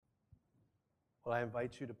Well, I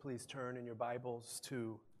invite you to please turn in your Bibles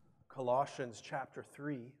to Colossians chapter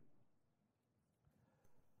 3.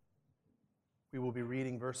 We will be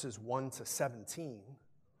reading verses 1 to 17.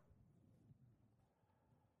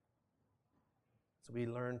 So we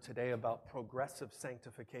learn today about progressive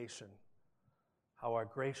sanctification, how our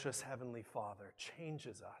gracious Heavenly Father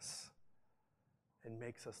changes us and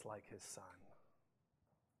makes us like His Son.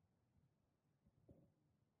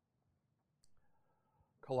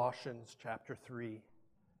 Colossians chapter 3,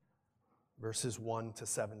 verses 1 to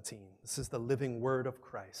 17. This is the living word of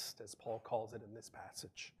Christ, as Paul calls it in this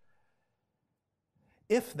passage.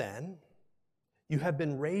 If then you have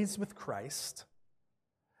been raised with Christ,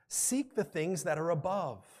 seek the things that are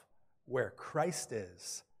above, where Christ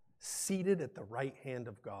is, seated at the right hand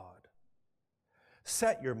of God.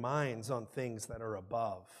 Set your minds on things that are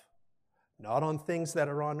above, not on things that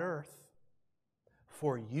are on earth.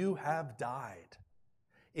 For you have died,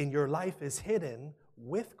 and your life is hidden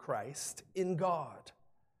with Christ in God.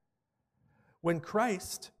 When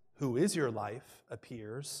Christ, who is your life,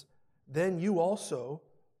 appears, then you also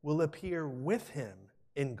will appear with Him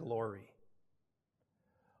in glory.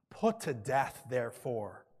 Put to death,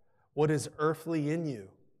 therefore, what is earthly in you: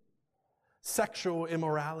 sexual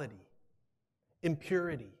immorality,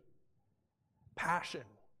 impurity, passion,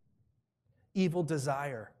 evil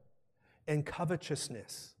desire, and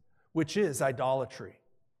covetousness, which is idolatry.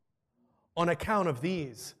 On account of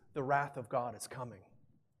these, the wrath of God is coming.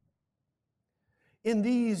 In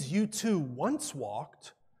these you too once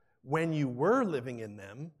walked when you were living in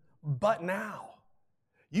them, but now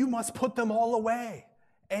you must put them all away: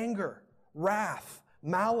 anger, wrath,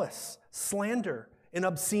 malice, slander, and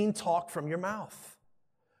obscene talk from your mouth.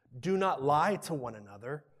 Do not lie to one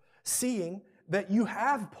another, seeing that you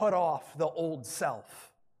have put off the old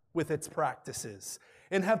self with its practices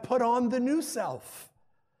and have put on the new self,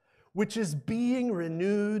 which is being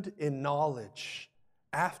renewed in knowledge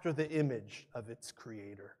after the image of its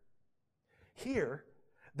creator. Here,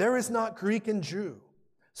 there is not Greek and Jew,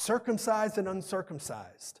 circumcised and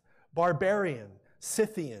uncircumcised, barbarian,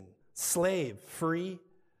 Scythian, slave, free,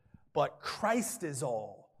 but Christ is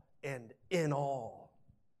all and in all.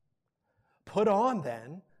 Put on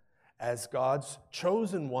then, as God's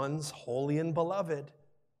chosen ones, holy and beloved,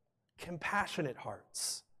 compassionate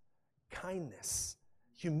hearts, kindness,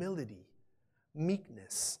 humility,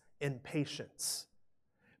 meekness, and patience,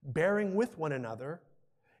 bearing with one another,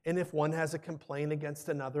 and if one has a complaint against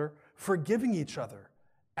another, forgiving each other,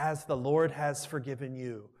 as the Lord has forgiven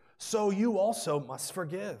you, so you also must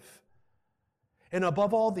forgive. And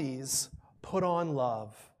above all these, put on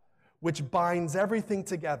love, which binds everything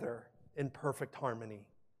together in perfect harmony.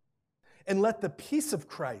 And let the peace of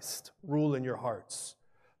Christ rule in your hearts,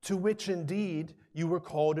 to which indeed you were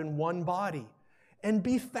called in one body, and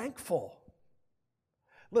be thankful.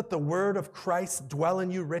 Let the word of Christ dwell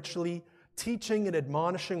in you richly, teaching and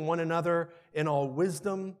admonishing one another in all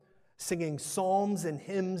wisdom, singing psalms and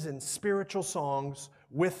hymns and spiritual songs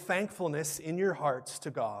with thankfulness in your hearts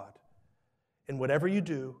to God. And whatever you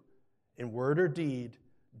do, in word or deed,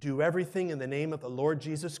 do everything in the name of the Lord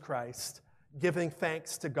Jesus Christ, giving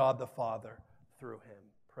thanks to God the Father through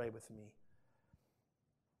Him. Pray with me.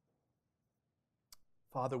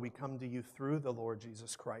 Father, we come to you through the Lord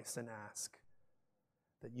Jesus Christ and ask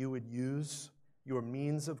that you would use your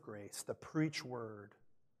means of grace, the preach word,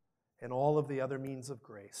 and all of the other means of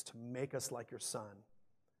grace to make us like your Son.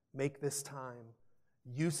 Make this time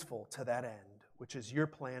useful to that end, which is your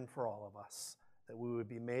plan for all of us, that we would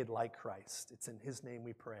be made like Christ. It's in His name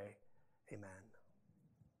we pray. Amen.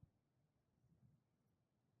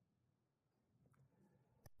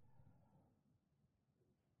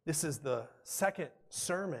 This is the second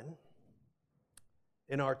sermon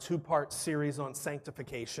in our two-part series on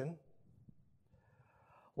sanctification.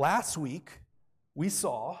 Last week, we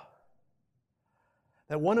saw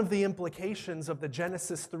that one of the implications of the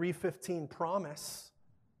Genesis 3:15 promise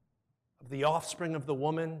of the offspring of the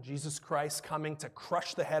woman, Jesus Christ, coming to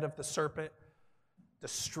crush the head of the serpent,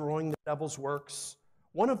 destroying the devil's works,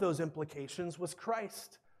 one of those implications was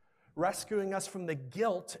Christ rescuing us from the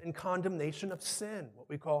guilt and condemnation of sin, what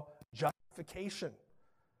we call justification.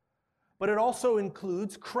 But it also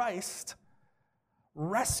includes Christ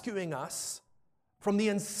rescuing us from the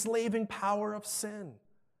enslaving power of sin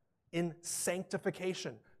in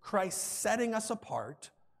sanctification. Christ setting us apart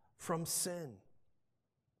from sin.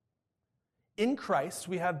 In Christ,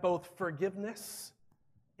 we have both forgiveness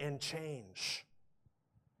and change.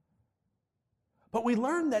 But we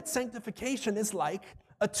learned that sanctification is like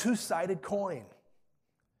a two-sided coin.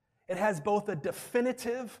 It has both a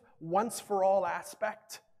definitive, once-for-all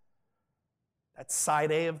aspect, that's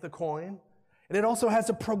side A of the coin, And it also has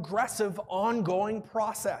a progressive, ongoing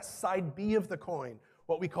process, side B of the coin,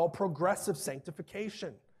 what we call progressive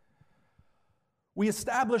sanctification. We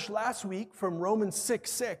established last week from Romans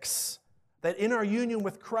 6:6 that in our union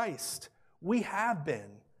with Christ, we have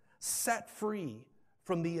been set free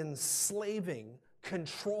from the enslaving,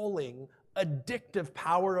 controlling, addictive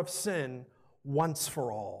power of sin once for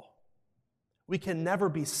all. We can never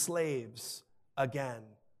be slaves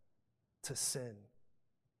again to sin.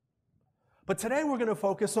 But today we're going to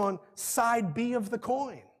focus on side B of the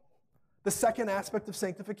coin, the second aspect of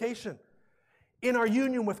sanctification. In our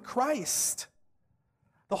union with Christ,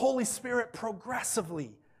 the Holy Spirit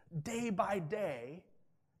progressively, day by day,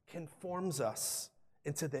 conforms us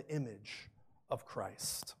into the image of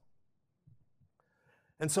Christ.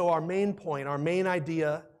 And so our main point, our main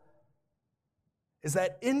idea is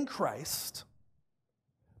that in Christ,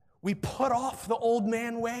 we put off the old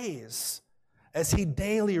man ways as he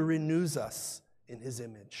daily renews us in his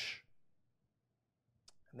image.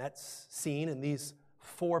 And that's seen in these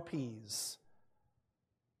 4 P's.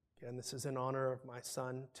 Again, this is in honor of my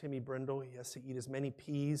son, Timmy Brindle. He has to eat as many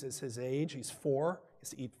peas as his age. He's 4. He has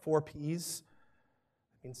to eat 4 peas.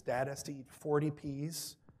 That means Dad has to eat 40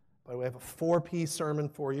 peas. By the way, I have a 4P sermon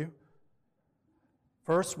for you.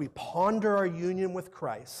 First, we ponder our union with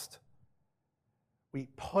Christ. We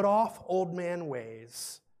put off old man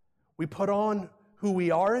ways. We put on who we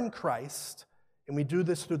are in Christ, and we do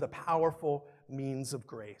this through the powerful means of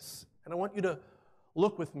grace. And I want you to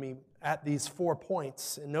look with me at these 4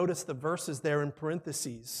 points and notice the verses there in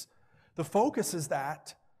parentheses. The focus is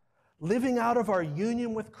that living out of our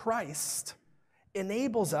union with Christ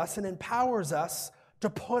enables us and empowers us to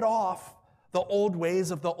put off the old ways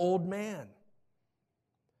of the old man.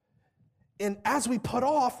 And as we put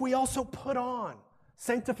off, we also put on.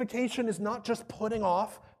 Sanctification is not just putting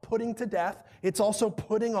off, putting to death, it's also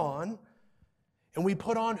putting on. And we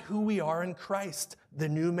put on who we are in Christ, the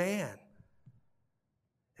new man.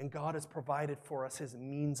 And God has provided for us his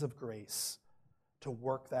means of grace to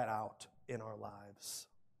work that out in our lives.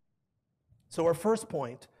 So our first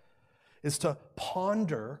point is to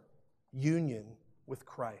ponder union with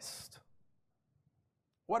Christ.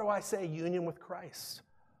 What do I say, union with Christ?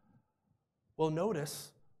 Well,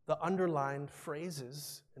 notice the underlined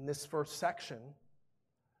phrases in this first section.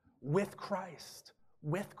 With Christ,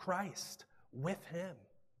 with Christ, with him.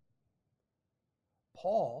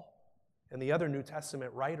 Paul and the other New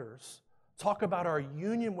Testament writers talk about our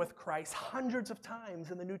union with Christ hundreds of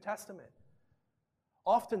times in the New Testament.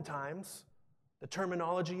 Oftentimes, the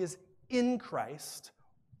terminology is in Christ,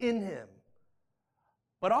 in him.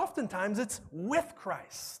 But oftentimes it's with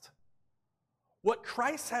Christ. What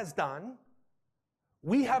Christ has done,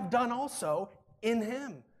 we have done also in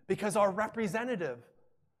him, because our representative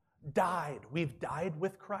died. We've died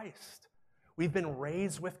with Christ. We've been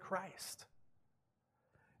raised with Christ.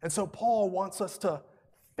 And so Paul wants us to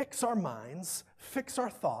fix our minds, fix our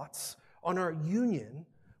thoughts on our union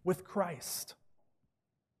with Christ.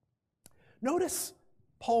 Notice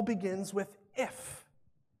Paul begins with if.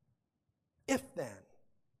 If then.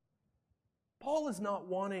 Paul is not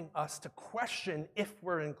wanting us to question if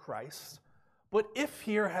we're in Christ, but if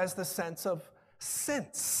here has the sense of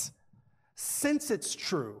since. Since it's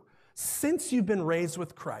true, since you've been raised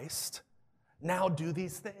with Christ, now do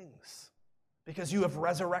these things, because you have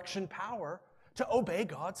resurrection power to obey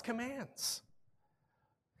God's commands.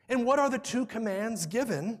 And what are the 2 commands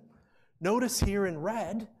given? Notice here in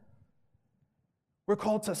red, we're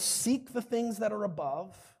called to seek the things that are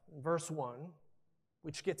above, in verse 1,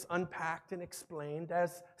 which gets unpacked and explained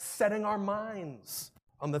as setting our minds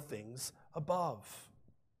on the things above.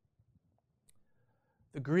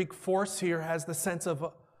 The Greek force here has the sense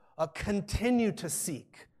of a continue to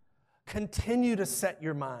seek, continue to set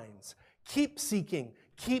your minds, keep seeking,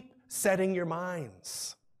 keep setting your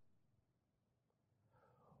minds.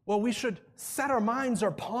 Well, we should set our minds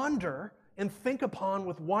or ponder and think upon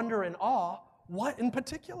with wonder and awe, what in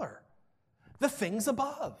particular? The things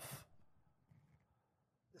above.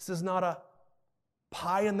 This is not a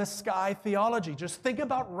pie-in-the-sky theology. Just think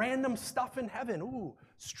about random stuff in heaven. Ooh,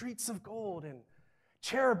 streets of gold and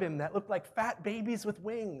cherubim that look like fat babies with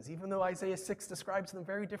wings, even though Isaiah 6 describes them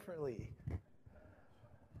very differently.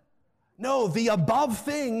 No, the above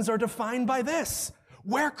things are defined by this,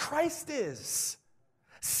 where Christ is,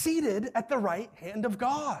 seated at the right hand of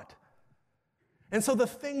God. And so the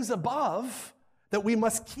things above that we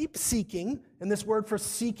must keep seeking, and this word for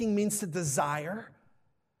seeking means to desire,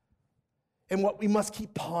 and what we must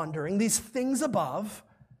keep pondering, these things above,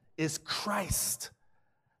 is Christ,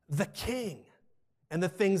 the King, and the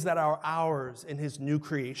things that are ours in his new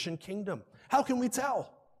creation kingdom. How can we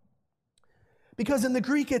tell? Because in the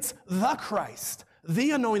Greek, it's the Christ, the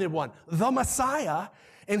anointed one, the Messiah,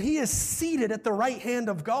 and he is seated at the right hand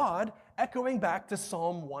of God, echoing back to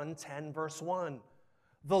Psalm 110, verse 1.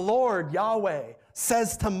 The Lord, Yahweh,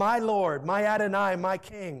 says to my Lord, my Adonai, my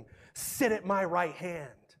King, sit at my right hand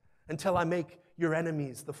until I make your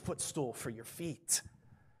enemies the footstool for your feet.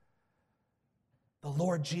 The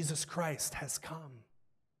Lord Jesus Christ has come.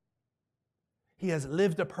 He has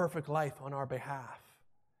lived a perfect life on our behalf.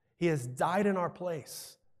 He has died in our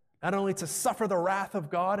place, not only to suffer the wrath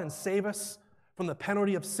of God and save us from the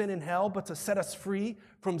penalty of sin in hell, but to set us free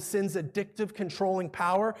from sin's addictive, controlling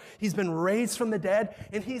power. He's been raised from the dead,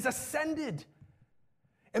 and he's ascended.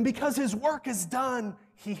 And because his work is done,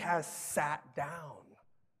 he has sat down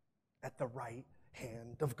at the right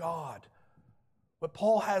hand of God. What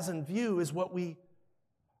Paul has in view is what we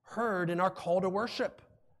heard in our call to worship.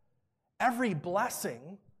 Every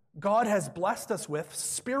blessing God has blessed us with,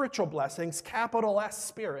 spiritual blessings, capital S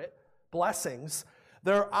spirit blessings,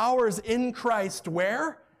 they're ours in Christ.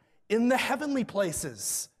 Where? In the heavenly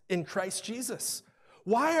places in Christ Jesus.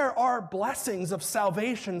 Why are our blessings of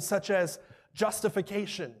salvation, such as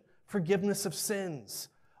justification, forgiveness of sins,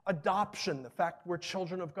 adoption, the fact we're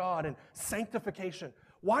children of God, and sanctification,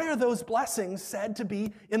 why are those blessings said to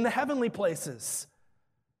be in the heavenly places?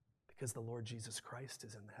 Because the Lord Jesus Christ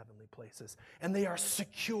is in the heavenly places, and they are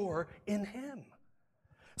secure in him.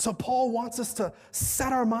 So Paul wants us to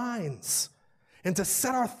set our minds and to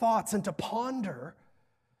set our thoughts and to ponder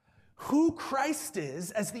who Christ is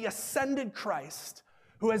as the ascended Christ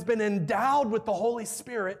who has been endowed with the Holy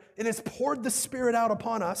Spirit and has poured the Spirit out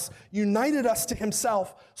upon us, united us to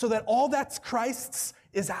himself so that all that's Christ's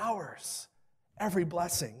is ours, every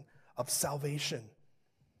blessing of salvation.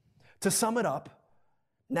 To sum it up,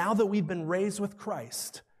 now that we've been raised with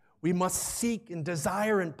Christ, we must seek and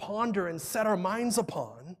desire and ponder and set our minds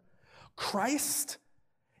upon Christ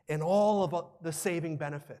and all of the saving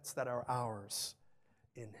benefits that are ours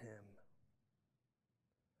in him.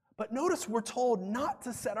 But notice we're told not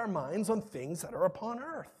to set our minds on things that are upon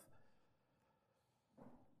earth.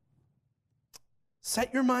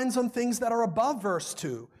 Set your minds on things that are above, verse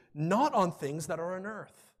 2, not on things that are on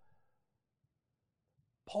earth.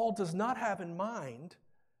 Paul does not have in mind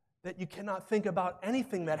that you cannot think about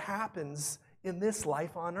anything that happens in this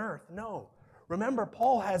life on earth. No. Remember,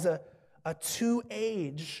 Paul has a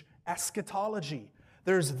two-age eschatology.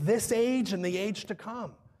 There's this age and the age to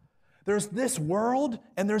come. There's this world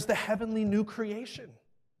and there's the heavenly new creation.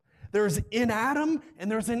 There's in Adam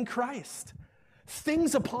and there's in Christ.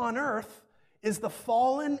 Things upon earth is the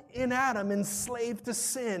fallen in Adam, enslaved to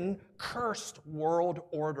sin, cursed world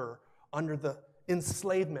order under the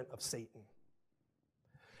enslavement of Satan.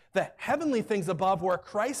 The heavenly things above where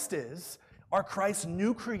Christ is are Christ's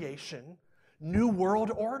new creation, new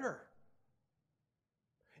world order.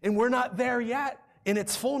 And we're not there yet in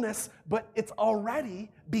its fullness, but it's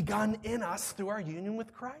already begun in us through our union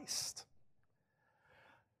with Christ.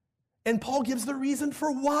 And Paul gives the reason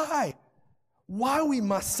for why we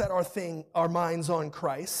must set our minds on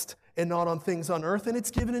Christ and not on things on earth, and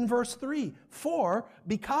it's given in verse 3.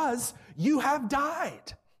 Because you have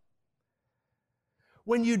died.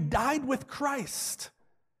 When you died with Christ,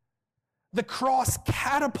 the cross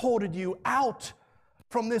catapulted you out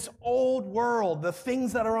from this old world, the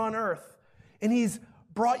things that are on earth. And he's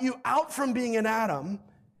brought you out from being in Adam,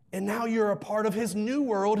 and now you're a part of his new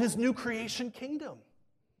world, his new creation kingdom.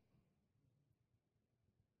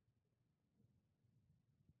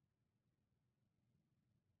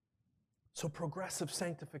 So progressive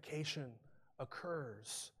sanctification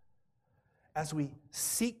occurs as we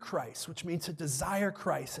seek Christ, which means to desire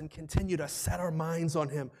Christ and continue to set our minds on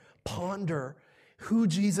him, ponder who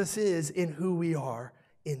Jesus is and who we are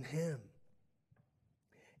in him.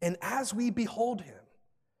 And as we behold him,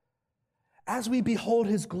 as we behold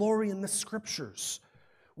his glory in the scriptures,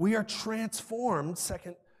 we are transformed,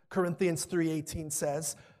 2 Corinthians 3:18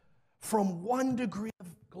 says, from one degree of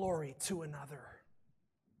glory to another.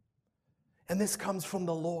 And this comes from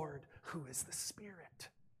the Lord, who is the Spirit.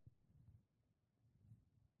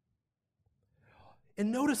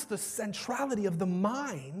 And notice the centrality of the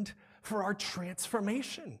mind for our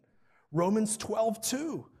transformation. Romans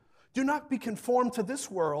 12:2. Do not be conformed to this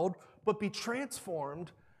world, but be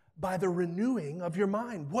transformed by the renewing of your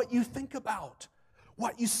mind. What you think about,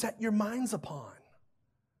 what you set your minds upon.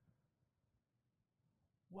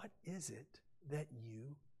 What is it that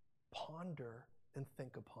you ponder and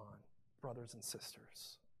think upon, brothers and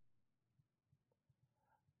sisters?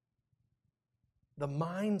 The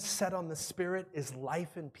mind set on the Spirit is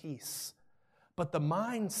life and peace, but the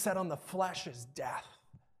mind set on the flesh is death,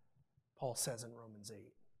 Paul says in Romans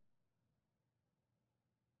 8.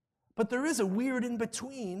 But there is a weird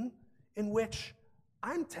in-between in which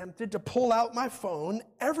I'm tempted to pull out my phone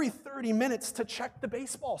every 30 minutes to check the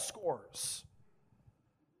baseball scores.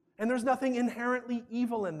 And there's nothing inherently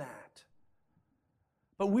evil in that.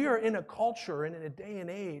 But we are in a culture and in a day and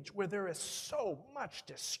age where there is so much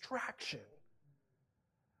distraction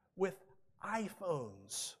with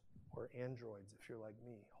iPhones, or Androids if you're like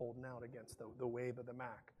me, holding out against the wave of the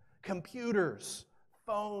Mac, computers,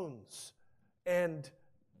 phones, and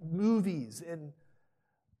movies. And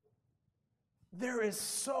there is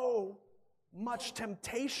so much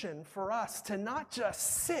temptation for us to not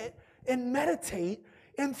just sit and meditate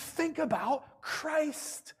and think about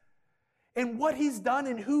Christ and what he's done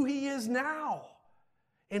and who he is now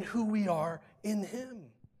and who we are in him.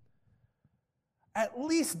 At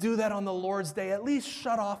least do that on the Lord's Day. At least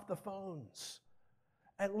shut off the phones.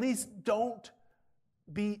 At least don't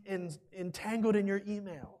be entangled in your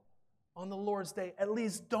email on the Lord's Day. At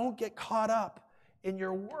least don't get caught up in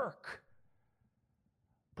your work.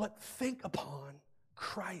 But think upon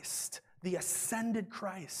Christ, the ascended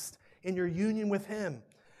Christ, in your union with him.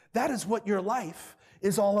 That is what your life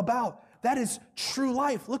is all about. That is true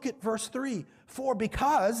life. Look at verse 3. For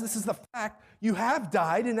because, this is the fact, you have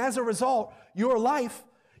died, and as a result, your life,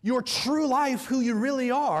 your true life, who you really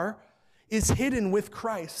are, is hidden with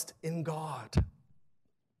Christ in God.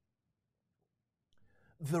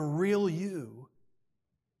 The real you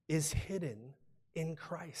is hidden in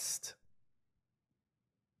Christ.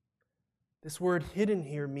 This word hidden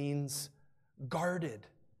here means guarded,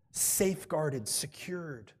 safeguarded,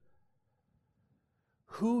 secured.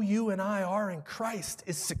 Who you and I are in Christ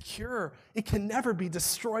is secure. It can never be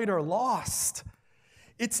destroyed or lost.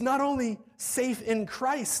 It's not only safe in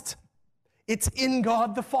Christ, it's in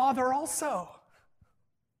God the Father also.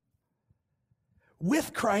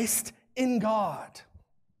 With Christ in God.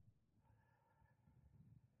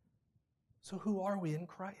 So who are we in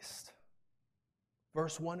Christ?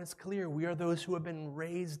 Verse 1 is clear. We are those who have been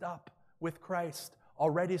raised up with Christ,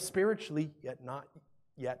 already spiritually, yet not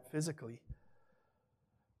yet physically.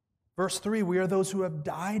 Verse 3, we are those who have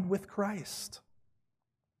died with Christ.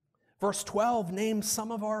 Verse 12 names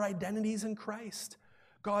some of our identities in Christ.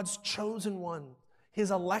 God's chosen one,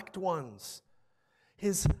 his elect ones,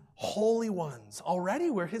 his holy ones. Already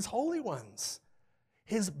we're his holy ones.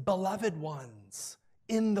 His beloved ones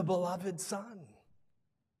in the beloved Son.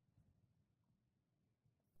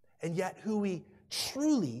 And yet who we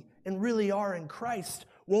truly and really are in Christ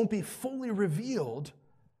won't be fully revealed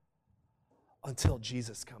until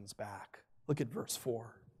Jesus comes back. Look at verse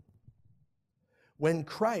 4. When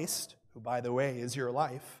Christ, who by the way is your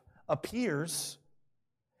life, appears,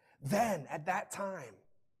 then at that time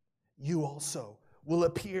you also will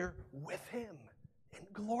appear with him in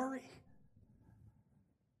glory.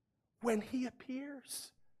 When he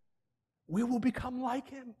appears, we will become like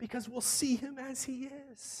him because we'll see him as he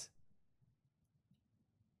is.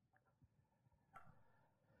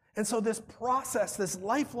 And so this process, this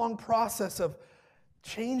lifelong process of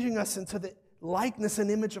changing us into the likeness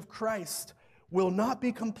and image of Christ will not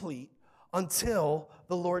be complete until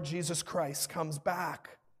the Lord Jesus Christ comes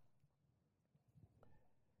back.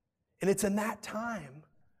 And it's in that time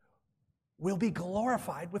we'll be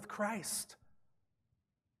glorified with Christ.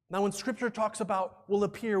 Now, when Scripture talks about we'll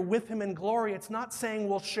appear with him in glory, it's not saying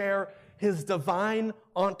we'll share his divine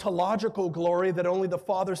ontological glory that only the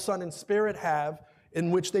Father, Son, and Spirit have, in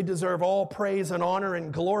which they deserve all praise and honor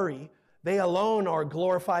and glory. They alone are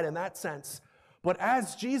glorified in that sense. But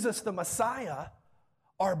as Jesus the Messiah,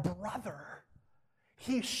 our brother,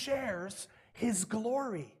 he shares his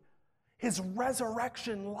glory, his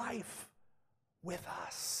resurrection life with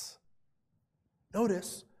us.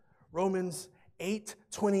 Notice Romans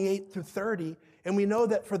 8:28 through 30, and we know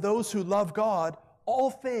that for those who love God, all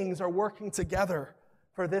things are working together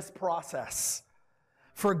for this process.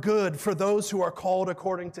 For good, for those who are called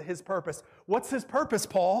according to his purpose. What's his purpose,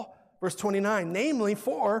 Paul? Verse 29, namely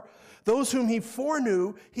for those whom he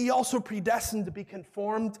foreknew, he also predestined to be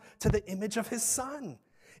conformed to the image of his Son,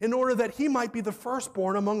 in order that he might be the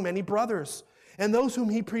firstborn among many brothers. And those whom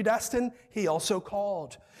he predestined, he also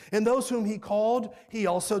called. And those whom he called, he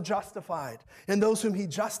also justified. And those whom he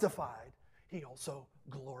justified, he also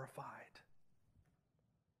glorified.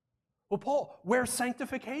 Well, Paul, where's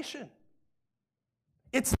sanctification?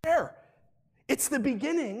 It's there. It's the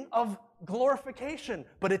beginning of glorification,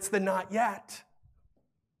 but it's the not yet.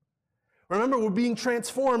 Remember, we're being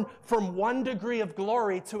transformed from one degree of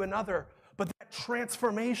glory to another, but that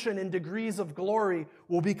transformation in degrees of glory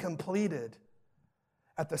will be completed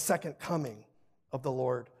at the second coming of the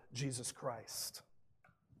Lord Jesus Christ.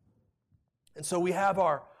 And so we have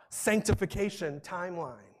our sanctification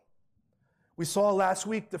timeline. We saw last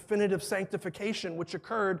week definitive sanctification, which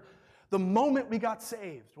occurred the moment we got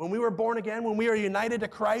saved. When we were born again, when we were united to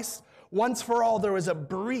Christ, once for all, there was a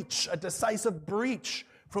breach, a decisive breach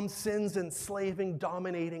from sin's enslaving,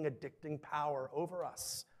 dominating, addicting power over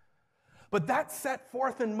us. But that set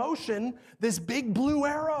forth in motion this big blue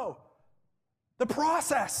arrow, the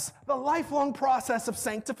process, the lifelong process of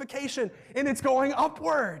sanctification, and it's going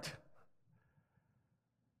upward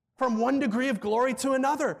from one degree of glory to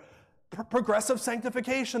another. Progressive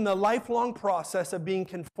sanctification, the lifelong process of being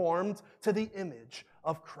conformed to the image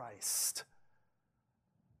of Christ.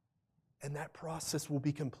 And that process will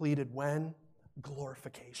be completed when?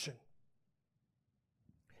 Glorification.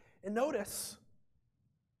 And notice,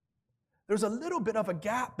 there's a little bit of a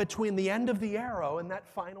gap between the end of the arrow and that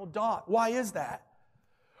final dot. Why is that?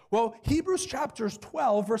 Well, Hebrews chapters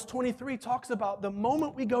 12, verse 23 talks about the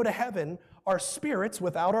moment we go to heaven, our spirits,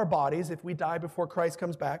 without our bodies, if we die before Christ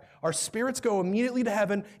comes back, our spirits go immediately to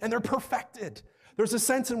heaven and they're perfected. There's a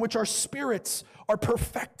sense in which our spirits are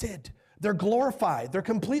perfected. They're glorified. They're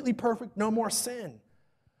completely perfect, no more sin.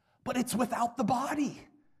 But it's without the body.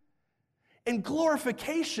 And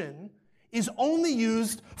glorification is only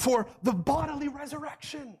used for the bodily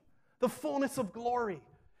resurrection. The fullness of glory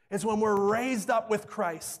is when we're raised up with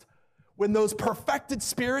Christ, when those perfected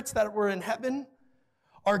spirits that were in heaven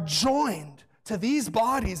are joined to these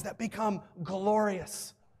bodies that become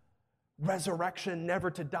glorious. Resurrection,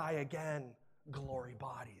 never to die again, glory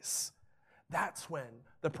bodies. That's when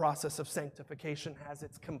the process of sanctification has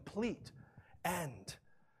its complete end.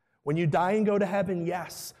 When you die and go to heaven,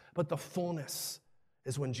 yes, but the fullness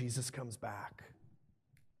is when Jesus comes back.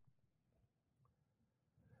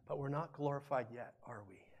 But we're not glorified yet, are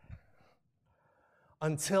we?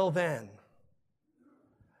 Until then,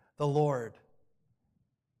 the Lord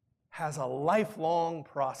has a lifelong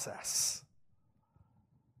process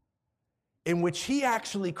in which he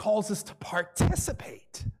actually calls us to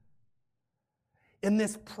participate in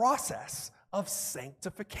this process of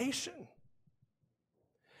sanctification.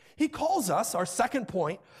 He calls us, our second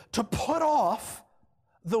point, to put off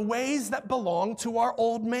the ways that belong to our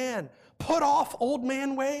old man. Put off old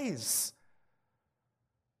man ways.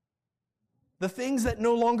 The things that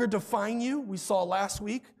no longer define you, we saw last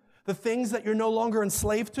week, the things that you're no longer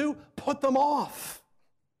enslaved to, put them off.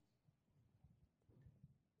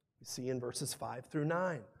 You see in verses 5 through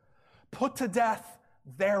 9. Put to death,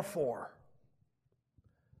 therefore.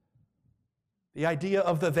 The idea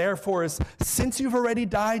of the therefore is, since you've already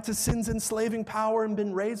died to sin's enslaving power and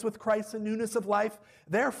been raised with Christ in newness of life,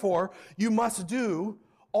 therefore you must do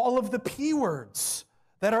all of the P words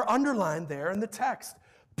that are underlined there in the text.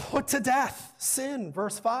 Put to death sin,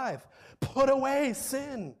 verse 5. Put away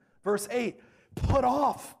sin, verse 8. Put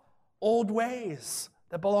off old ways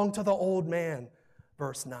that belong to the old man,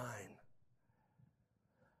 verse 9.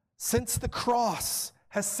 Since the cross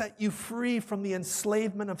has set you free from the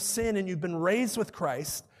enslavement of sin and you've been raised with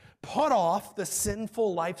Christ, put off the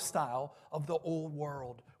sinful lifestyle of the old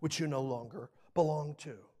world, which you no longer belong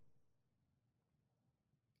to.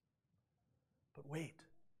 But wait,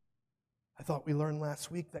 I thought we learned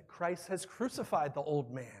last week that Christ has crucified the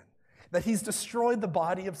old man, that he's destroyed the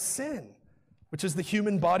body of sin, which is the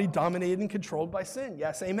human body dominated and controlled by sin.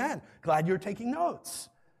 Yes, amen. Glad you're taking notes.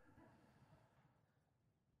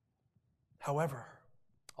 However,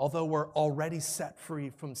 although we're already set free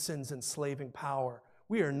from sin's enslaving power,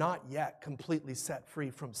 we are not yet completely set free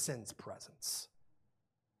from sin's presence.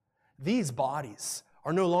 These bodies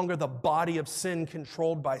are no longer the body of sin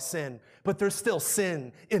controlled by sin, but there's still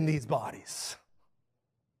sin in these bodies.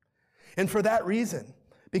 And for that reason,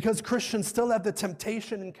 because Christians still have the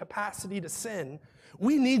temptation and capacity to sin,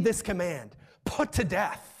 we need this command: put to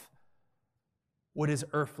death what is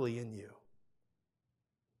earthly in you.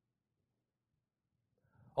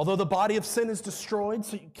 Although the body of sin is destroyed,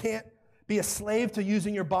 so you can't be a slave to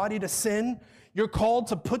using your body to sin, you're called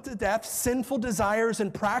to put to death sinful desires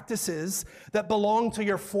and practices that belong to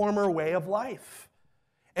your former way of life.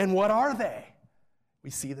 And what are they? We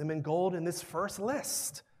see them in gold in this first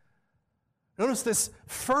list. Notice this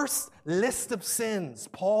first list of sins.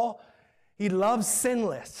 Paul, he loves sin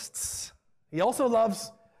lists. He also loves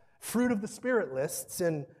fruit of the Spirit lists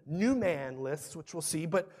and new man lists, which we'll see.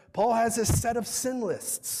 But Paul has this set of sin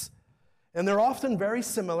lists. And they're often very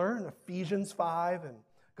similar in Ephesians 5 and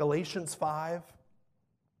Galatians 5.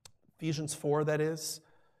 Ephesians 4, that is.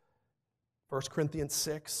 1 Corinthians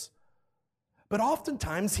 6. But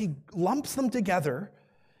oftentimes he lumps them together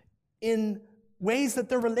in ways that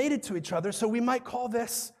they're related to each other. So we might call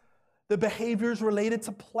this the behaviors related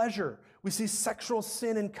to pleasure. We see sexual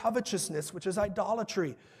sin and covetousness, which is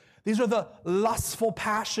idolatry. These are the lustful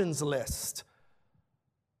passions list.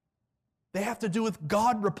 They have to do with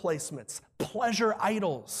God replacements, pleasure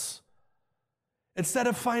idols. Instead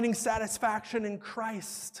of finding satisfaction in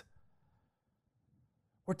Christ,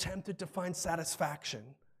 we're tempted to find satisfaction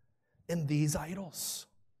in these idols.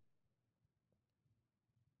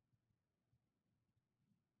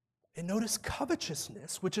 And notice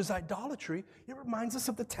covetousness, which is idolatry, it reminds us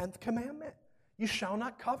of the 10th commandment. You shall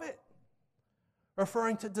not covet.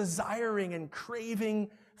 Referring to desiring and craving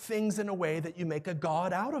things in a way that you make a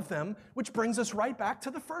god out of them, which brings us right back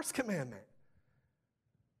to the first commandment.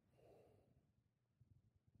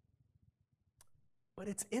 But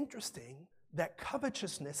it's interesting that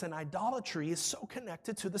covetousness and idolatry is so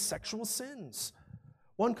connected to the sexual sins.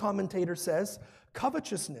 One commentator says,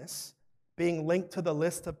 covetousness, being linked to the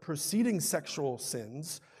list of preceding sexual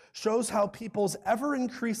sins, shows how people's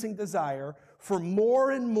ever-increasing desire for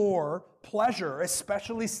more and more pleasure,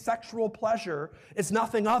 especially sexual pleasure, is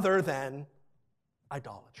nothing other than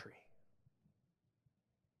idolatry.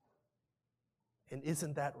 And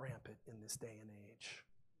isn't that rampant in this day and age?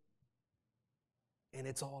 And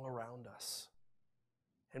it's all around us.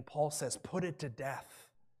 And Paul says, put it to death,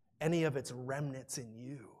 any of its remnants in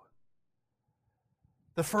you.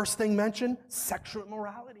 The first thing mentioned, sexual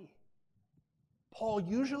immorality. Paul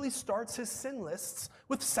usually starts his sin lists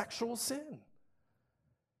with sexual sin.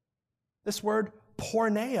 This word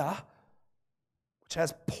porneia, which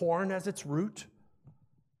has porn as its root,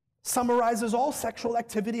 summarizes all sexual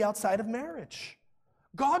activity outside of marriage.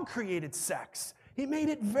 God created sex. He made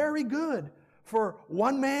it very good for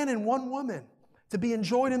one man and one woman to be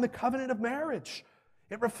enjoyed in the covenant of marriage.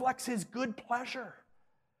 It reflects his good pleasure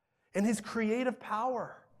and his creative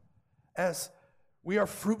power as we are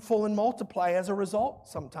fruitful and multiply as a result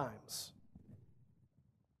sometimes.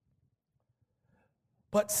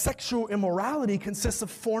 But sexual immorality consists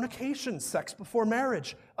of fornication, sex before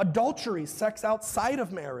marriage, adultery, sex outside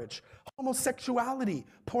of marriage, homosexuality,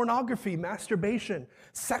 pornography, masturbation,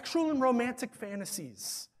 sexual and romantic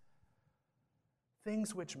fantasies,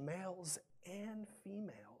 things which males and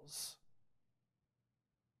females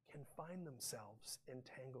can find themselves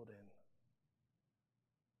entangled in.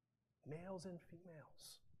 Males and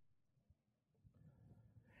females.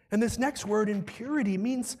 And this next word, impurity,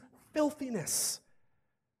 means filthiness.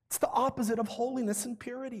 It's the opposite of holiness and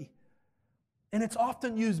purity. And it's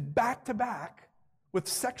often used back to back with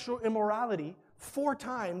sexual immorality 4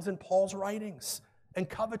 times in Paul's writings. And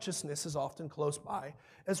covetousness is often close by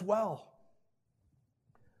as well.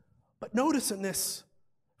 But notice in this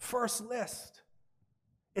first list,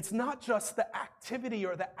 it's not just the activity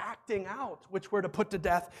or the acting out which we're to put to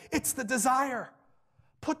death, it's the desire.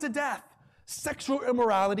 Put to death sexual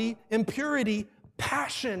immorality, impurity,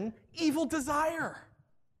 passion, evil desire.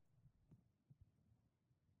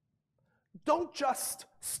 Don't just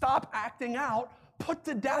stop acting out. Put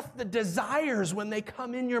to death the desires when they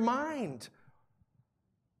come in your mind.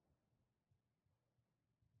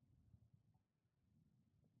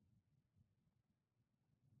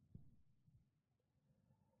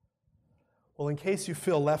 Well, in case you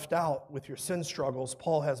feel left out with your sin struggles,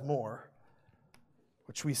 Paul has more,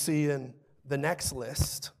 which we see in the next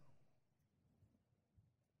list,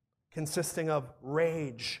 consisting of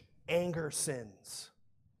rage, anger sins.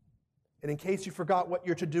 And in case you forgot what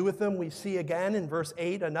you're to do with them, we see again in verse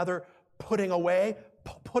 8 another putting away,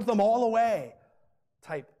 put them all away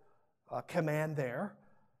type command there.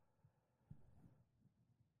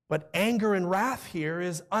 But anger and wrath here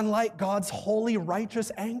is unlike God's holy,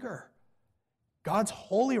 righteous anger. God's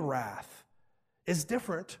holy wrath is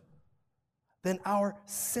different than our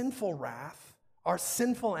sinful wrath, our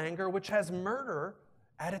sinful anger, which has murder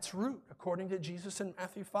at its root, according to Jesus in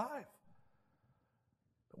Matthew 5.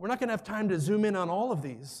 We're not going to have time to zoom in on all of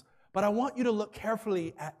these, but I want you to look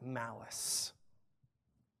carefully at malice.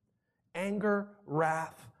 Anger,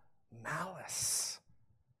 wrath, malice.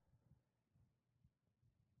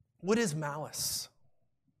 What is malice?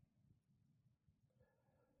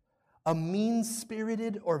 A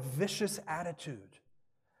mean-spirited or vicious attitude,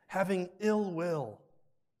 having ill will,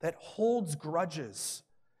 that holds grudges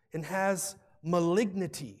and has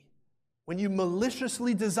malignity. When you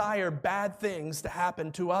maliciously desire bad things to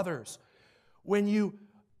happen to others, when you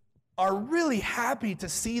are really happy to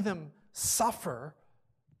see them suffer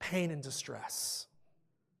pain and distress.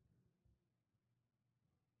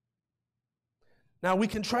 Now, we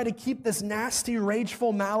can try to keep this nasty,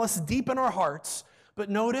 rageful malice deep in our hearts, but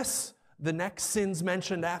notice the next sins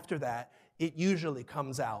mentioned after that, it usually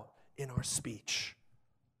comes out in our speech.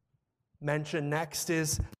 Mentioned next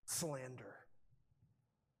is slander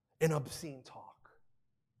and obscene talk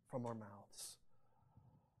from our mouths.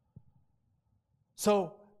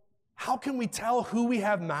 So, how can we tell who we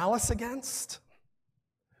have malice against?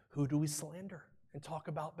 Who do we slander and talk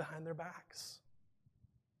about behind their backs?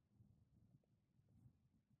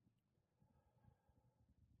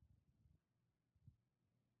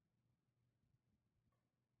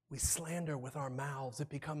 We slander with our mouths. It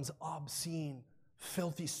becomes obscene,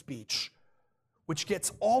 filthy speech, which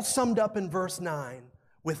gets all summed up in verse 9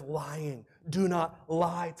 with lying. Do not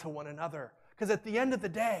lie to one another. Because at the end of the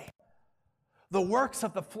day, the works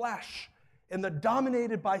of the flesh and the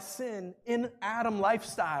dominated by sin in Adam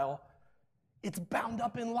lifestyle, it's bound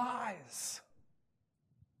up in lies.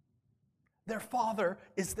 Their father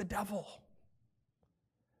is the devil.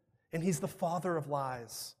 And he's the father of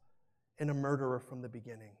lies and a murderer from the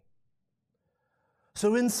beginning.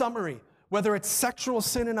 So in summary, whether it's sexual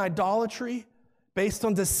sin and idolatry based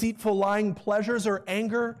on deceitful lying pleasures or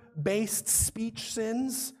anger-based speech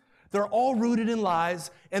sins, they're all rooted in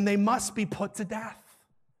lies and they must be put to death.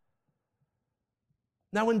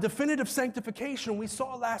 Now in definitive sanctification, we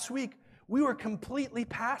saw last week, we were completely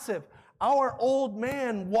passive. Our old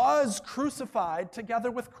man was crucified together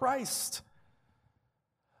with Christ.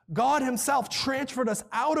 God himself transferred us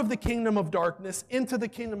out of the kingdom of darkness into the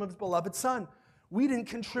kingdom of his beloved Son. We didn't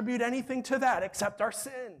contribute anything to that except our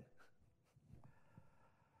sin.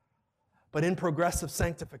 But in progressive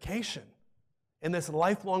sanctification, in this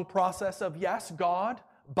lifelong process of, yes, God,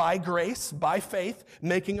 by grace, by faith,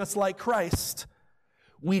 making us like Christ,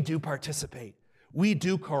 we do participate. We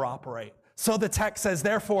do cooperate. So the text says,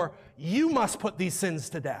 therefore, you must put these sins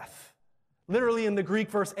to death. Literally in the Greek,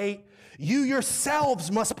 verse 8, you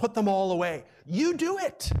yourselves must put them all away. You do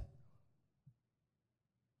it.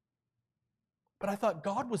 But I thought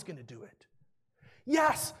God was going to do it.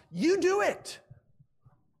 Yes, you do it.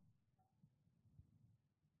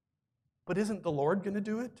 But isn't the Lord going to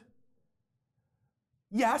do it?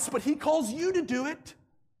 Yes, but he calls you to do it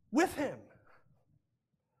with him.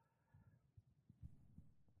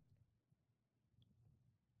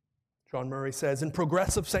 John Murray says, in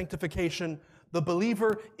progressive sanctification, the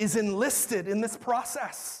believer is enlisted in this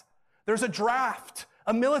process. There's a draft,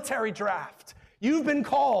 a military draft. You've been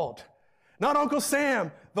called. Not Uncle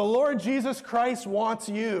Sam. The Lord Jesus Christ wants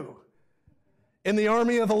you in the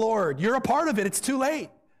army of the Lord. You're a part of it. It's too late.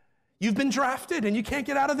 You've been drafted and you can't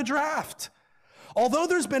get out of the draft. Although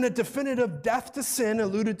there's been a definitive death to sin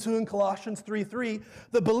alluded to in Colossians 3:3,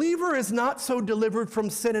 the believer is not so delivered from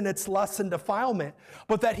sin and its lusts and defilement,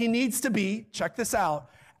 but that he needs to be, check this out,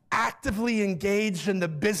 actively engaged in the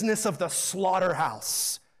business of the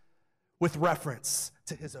slaughterhouse with reference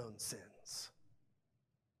to his own sins.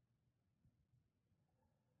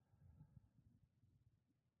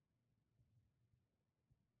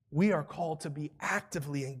 We are called to be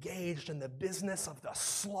actively engaged in the business of the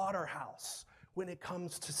slaughterhouse when it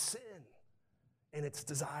comes to sin and its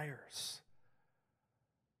desires.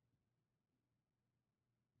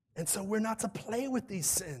 And so we're not to play with these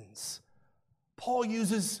sins. Paul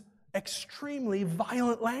uses extremely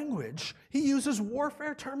violent language. He uses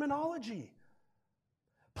warfare terminology.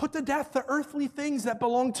 Put to death the earthly things that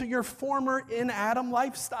belong to your former in Adam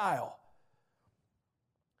lifestyle.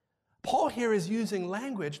 Paul here is using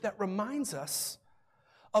language that reminds us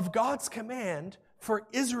of God's command for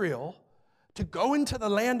Israel to go into the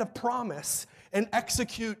land of promise and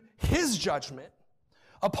execute his judgment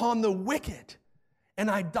upon the wicked and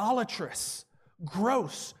idolatrous,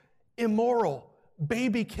 gross, immoral,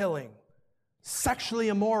 baby-killing, sexually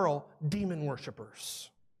immoral demon worshipers.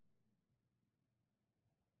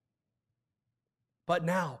 But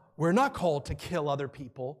now, we're not called to kill other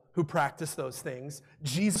people who practice those things.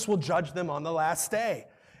 Jesus will judge them on the last day.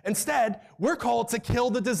 Instead, we're called to kill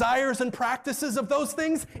the desires and practices of those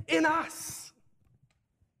things in us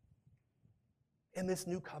in this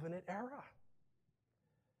new covenant era.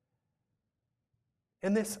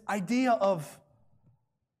 And this idea of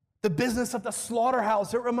the business of the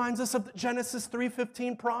slaughterhouse, it reminds us of the Genesis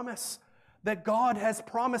 3:15 promise that God has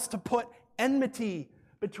promised to put enmity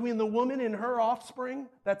between the woman and her offspring,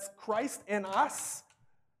 that's Christ, and us,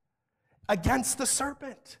 against the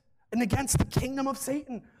serpent and against the kingdom of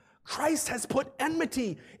Satan. Christ has put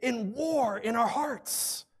enmity in war in our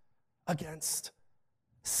hearts against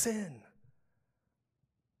sin.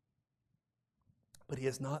 But he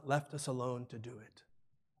has not left us alone to do it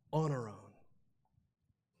on our own.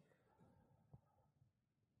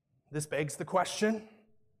 This begs the question,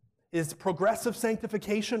 is progressive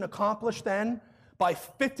sanctification accomplished then by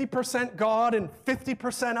 50% God and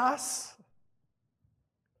 50% us?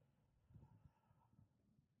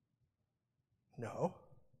 No.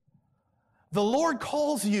 The Lord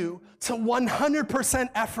calls you to 100%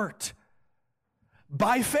 effort.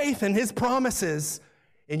 by faith in his promises,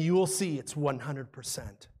 and you will see it's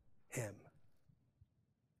 100% him.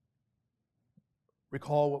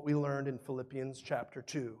 Recall what we learned in Philippians chapter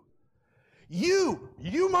 2.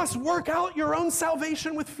 You must work out your own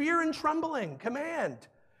salvation with fear and trembling. Command.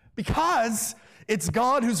 Because it's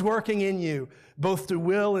God who's working in you, both to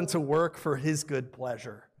will and to work for his good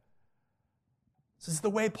pleasure. This is the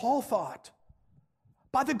way Paul thought.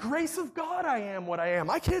 By the grace of God I am what I am.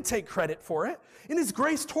 I can't take credit for it. And his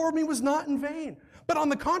grace toward me was not in vain. But on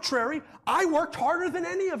the contrary, I worked harder than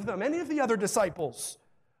any of them, any of the other disciples.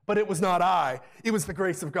 But it was not I. It was the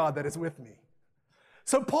grace of God that is with me.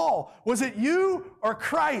 So Paul, was it you or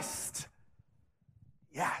Christ?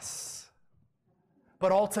 Yes.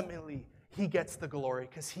 But ultimately, he gets the glory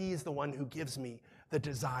because he's the one who gives me the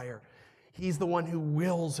desire. He's the one who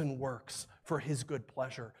wills and works for his good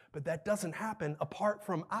pleasure. But that doesn't happen apart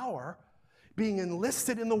from our being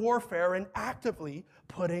enlisted in the warfare and actively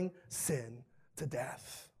putting sin to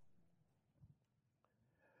death.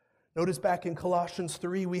 Notice back in Colossians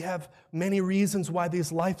 3, we have many reasons why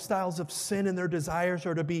these lifestyles of sin and their desires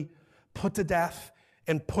are to be put to death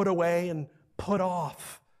and put away and put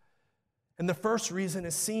off. And the first reason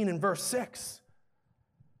is seen in verse 6.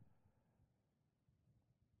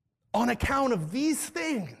 On account of these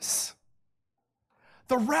things,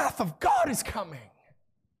 the wrath of God is coming.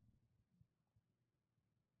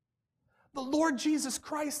 The Lord Jesus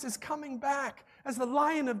Christ is coming back as the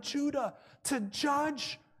Lion of Judah to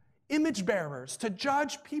judge image bearers, to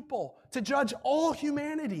judge people, to judge all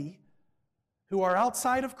humanity who are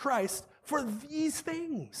outside of Christ for these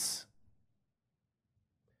things.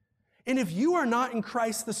 And if you are not in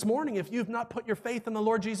Christ this morning, if you have not put your faith in the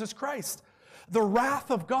Lord Jesus Christ, the wrath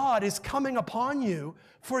of God is coming upon you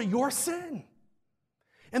for your sin.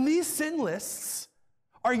 And these sin lists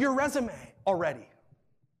are your resume already.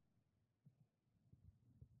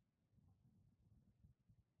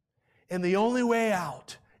 And the only way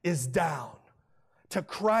out is down, to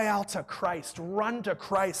cry out to Christ, run to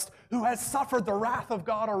Christ, who has suffered the wrath of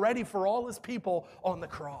God already for all his people on the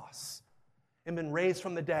cross and been raised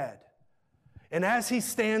from the dead. And as he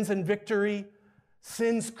stands in victory,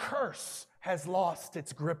 sin's curse has lost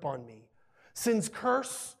its grip on me. Sin's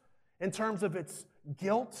curse in terms of its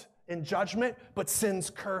guilt and judgment, but sin's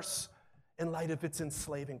curse in light of its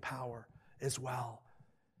enslaving power as well.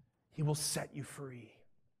 He will set you free.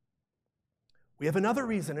 We have another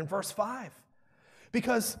reason in verse 5.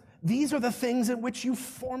 Because these are the things in which you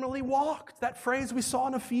formerly walked. That phrase we saw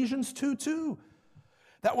in Ephesians 2:2.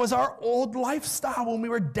 That was our old lifestyle when we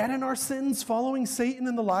were dead in our sins, following Satan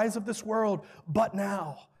and the lies of this world. But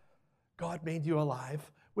now, God made you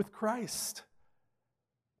alive with Christ.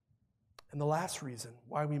 And the last reason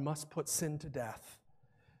why we must put sin to death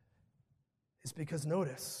is because,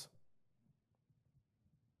 notice,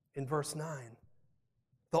 in verse 9,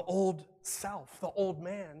 the old self, the old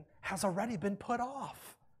man, has already been put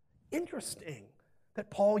off. Interesting that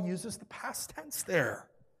Paul uses the past tense there.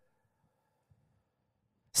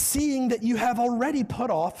 Seeing that you have already put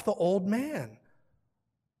off the old man.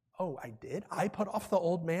 Oh, I did? I put off the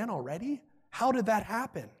old man already? How did that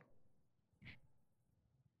happen?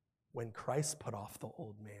 When Christ put off the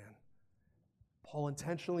old man. Paul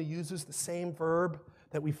intentionally uses the same verb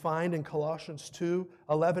that we find in Colossians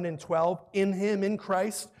 2:11 and 12. In him, in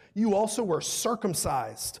Christ, you also were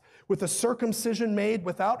circumcised with a circumcision made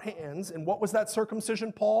without hands. And what was that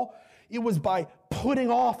circumcision, Paul? It was by putting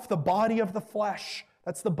off the body of the flesh.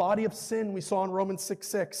 That's the body of sin we saw in Romans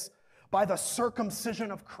 6:6. By the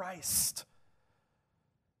circumcision of Christ.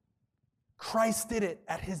 Christ did it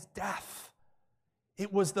at his death.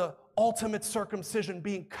 It was the ultimate circumcision,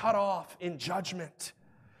 being cut off in judgment.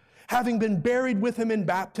 Having been buried with him in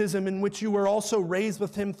baptism, in which you were also raised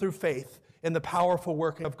with him through faith in the powerful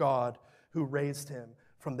working of God who raised him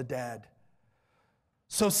from the dead.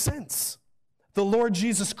 So since the Lord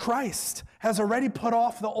Jesus Christ has already put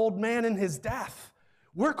off the old man in his death,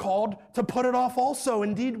 we're called to put it off also.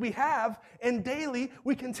 Indeed, we have, and daily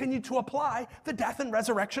we continue to apply the death and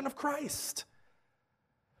resurrection of Christ.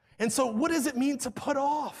 And so what does it mean to put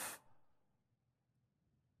off?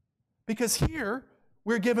 Because here,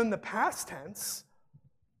 we're given the past tense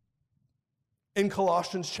in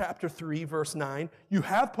Colossians chapter 3, verse 9. You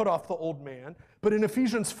have put off the old man. But in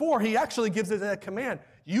Ephesians 4, he actually gives it a command.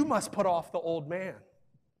 You must put off the old man.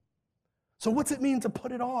 So what's it mean to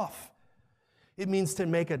put it off? It means to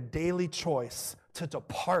make a daily choice to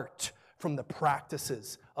depart from the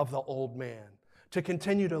practices of the old man, to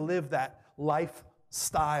continue to live that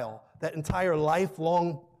lifestyle, that entire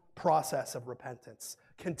lifelong process of repentance,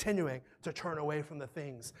 continuing to turn away from the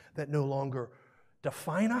things that no longer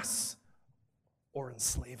define us or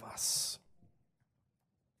enslave us.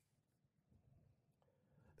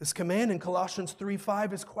 This command in Colossians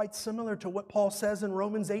 3:5 is quite similar to what Paul says in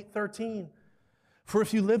Romans 8:13. For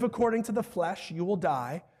if you live according to the flesh, you will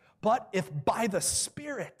die. But if by the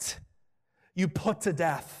Spirit you put to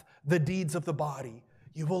death the deeds of the body,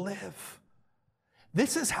 you will live.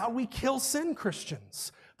 This is how we kill sin,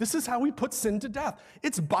 Christians. This is how we put sin to death.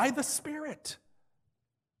 It's by the Spirit.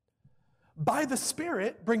 By the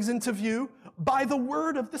Spirit brings into view by the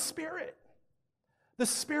word of the Spirit. The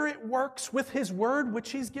Spirit works with His word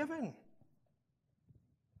which He's given.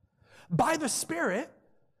 By the Spirit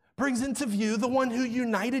brings into view the one who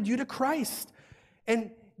united you to Christ.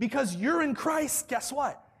 And because you're in Christ, guess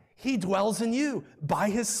what? He dwells in you by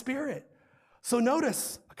His Spirit. So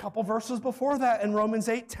notice a couple verses before that in Romans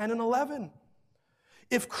 8:10 and 11.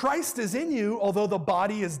 If Christ is in you, although the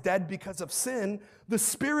body is dead because of sin, the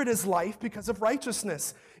Spirit is life because of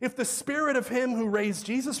righteousness. If the Spirit of Him who raised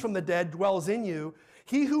Jesus from the dead dwells in you,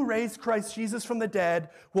 He who raised Christ Jesus from the dead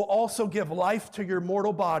will also give life to your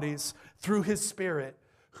mortal bodies through His Spirit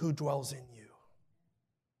who dwells in you.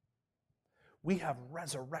 We have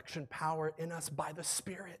resurrection power in us by the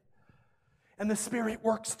Spirit. And the Spirit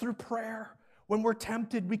works through prayer. When we're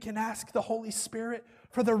tempted, we can ask the Holy Spirit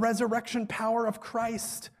for the resurrection power of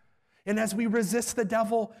Christ. And as we resist the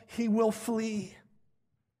devil, he will flee.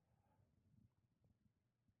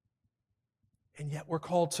 And yet we're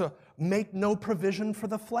called to make no provision for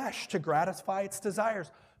the flesh to gratify its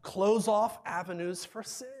desires. Close off avenues for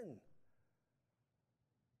sin.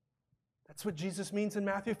 That's what Jesus means in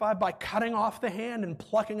Matthew 5 by cutting off the hand and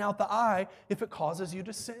plucking out the eye if it causes you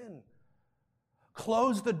to sin.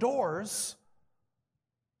 Close the doors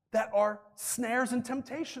that are snares and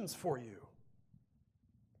temptations for you.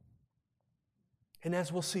 And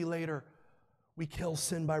as we'll see later, we kill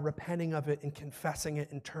sin by repenting of it and confessing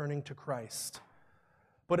it and turning to Christ.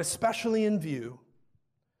 But especially in view,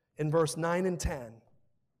 in verse 9 and 10,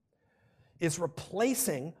 is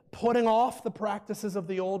replacing, putting off the practices of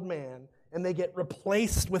the old man, and they get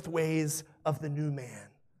replaced with ways of the new man.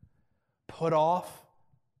 Put off,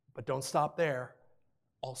 but don't stop there,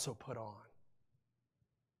 also put on.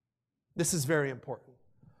 This is very important.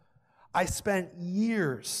 I spent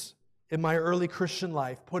years in my early Christian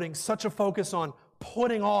life putting such a focus on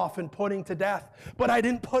putting off and putting to death, but I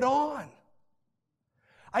didn't put on.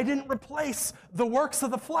 I didn't replace the works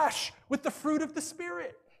of the flesh with the fruit of the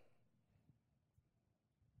Spirit.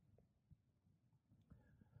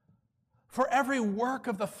 For every work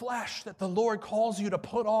of the flesh that the Lord calls you to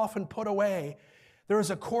put off and put away, there is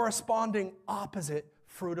a corresponding opposite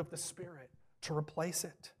fruit of the Spirit to replace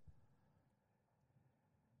it.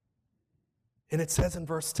 And it says in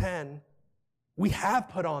verse 10, we have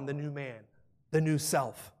put on the new man, the new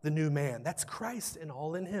self, the new man. That's Christ and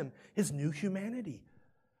all in Him, His new humanity.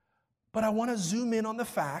 But I want to zoom in on the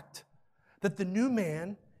fact that the new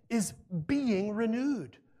man is being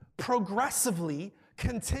renewed, progressively,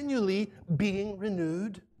 continually being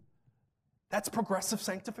renewed. That's progressive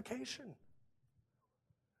sanctification.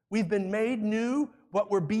 We've been made new, but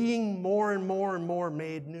we're being more and more and more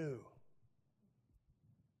made new.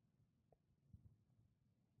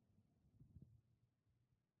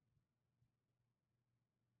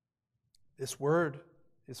 This word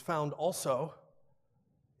is found also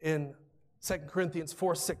in 2 Corinthians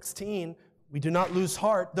 4:16. We do not lose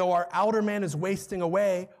heart. Though our outer man is wasting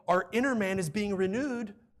away, our inner man is being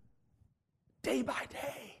renewed day by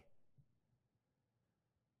day.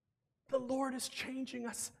 The Lord is changing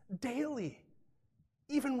us daily,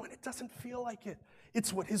 even when it doesn't feel like it.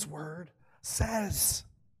 It's what His word says.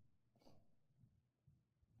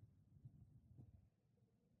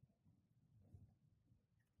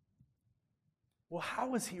 Well,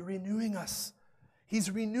 how is He renewing us?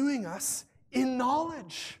 He's renewing us in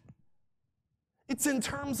knowledge. It's in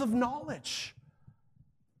terms of knowledge.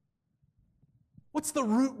 What's the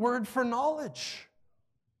root word for knowledge?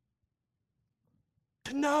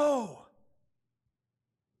 To know.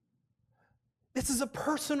 This is a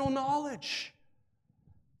personal knowledge.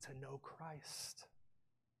 To know Christ.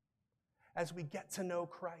 As we get to know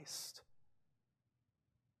Christ.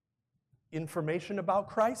 Information about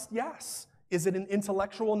Christ? Yes. Is it an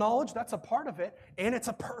intellectual knowledge? That's a part of it. And it's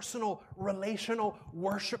a personal, relational,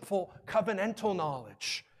 worshipful, covenantal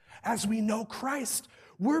knowledge. As we know Christ,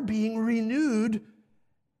 we're being renewed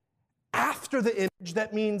after the image.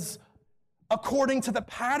 That means according to the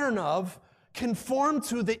pattern of, conform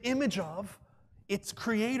to the image of its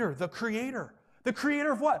creator, the creator. The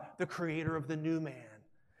creator of what? The creator of the new man.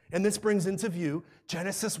 And this brings into view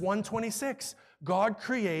Genesis 1:26. God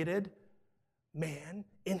created man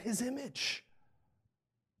in His image.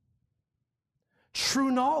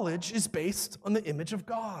 True knowledge is based on the image of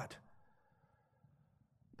God.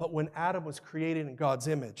 But when Adam was created in God's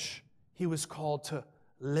image, he was called to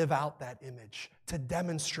live out that image, to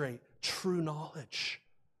demonstrate true knowledge.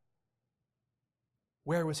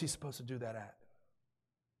 Where was he supposed to do that at?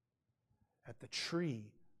 At the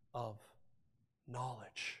tree of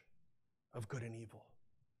knowledge of good and evil.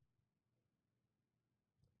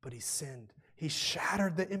 But he sinned. He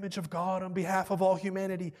shattered the image of God on behalf of all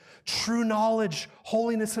humanity. True knowledge,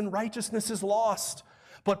 holiness, and righteousness is lost.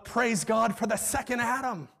 But praise God for the second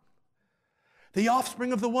Adam. The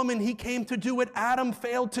offspring of the woman, he came to do what Adam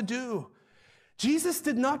failed to do. Jesus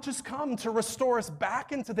did not just come to restore us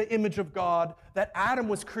back into the image of God that Adam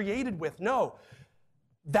was created with. No,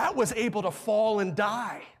 that was able to fall and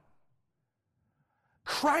die.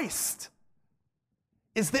 Christ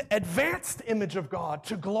is the advanced image of God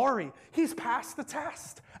to glory. He's passed the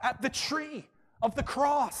test at the tree of the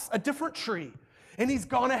cross, a different tree. And he's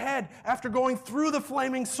gone ahead. After going through the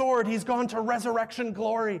flaming sword, he's gone to resurrection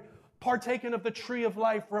glory, partaken of the tree of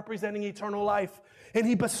life, representing eternal life. And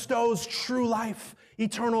he bestows true life,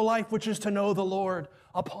 eternal life, which is to know the Lord,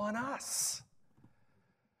 upon us.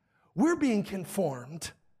 We're being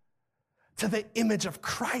conformed to the image of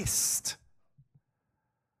Christ,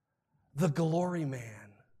 the glory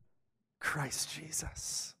man, Christ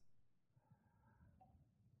Jesus.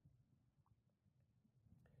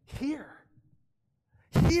 Here,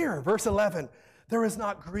 verse 11, there is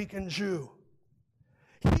not Greek and Jew.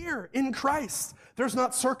 Here, in Christ, there's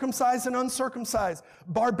not circumcised and uncircumcised,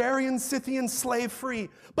 barbarian, Scythian, slave free,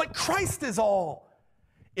 but Christ is all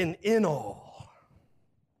and in all.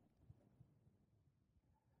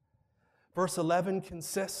 Verse 11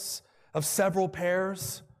 consists of several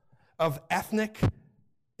pairs of ethnic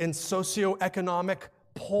and socioeconomic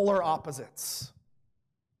polar opposites,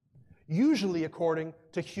 usually according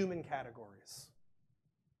to human categories,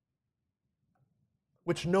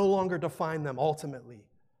 which no longer define them ultimately,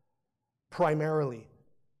 primarily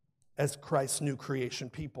as Christ's new creation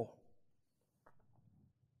people.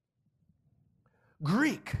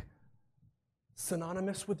 Greek,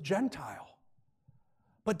 synonymous with Gentile.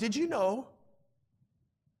 But did you know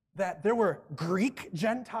that there were Greek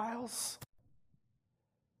Gentiles?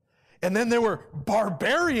 And then there were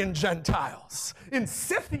barbarian Gentiles and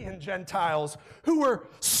Scythian Gentiles who were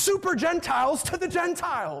super Gentiles to the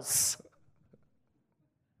Gentiles.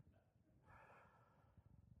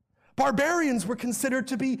 Barbarians were considered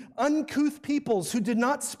to be uncouth peoples who did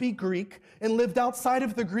not speak Greek and lived outside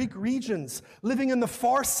of the Greek regions, living in the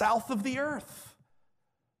far south of the earth.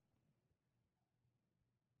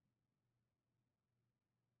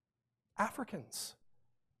 Africans,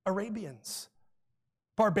 Arabians,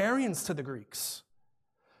 barbarians to the Greeks.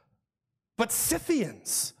 But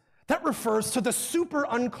Scythians, that refers to the super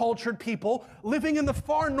uncultured people living in the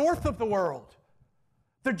far north of the world.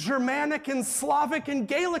 The Germanic and Slavic and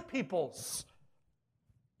Gaelic peoples.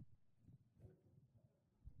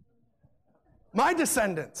 My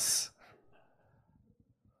descendants.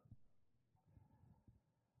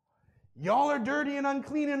 Y'all are dirty and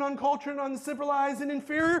unclean and uncultured and uncivilized and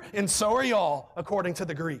inferior, and so are y'all, according to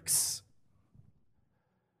the Greeks.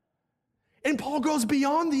 And Paul goes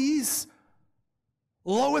beyond these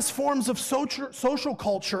lowest forms of social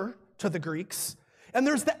culture to the Greeks. And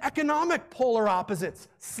there's the economic polar opposites,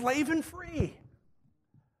 slave and free.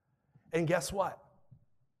 And guess what?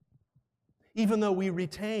 Even though we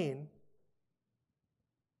retain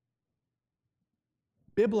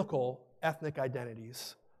biblical ethnic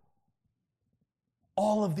identities,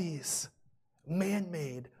 all of these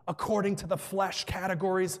man-made, according to the flesh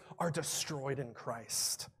categories, are destroyed in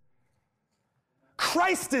Christ.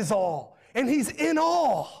 Christ is all, and he's in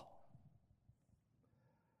all.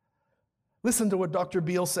 Listen to what Dr.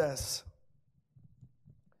 Beale says.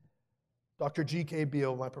 Dr. G.K.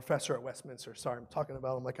 Beale, my professor at Westminster. Sorry, I'm talking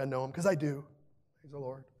about him like I know him, because I do. Praise the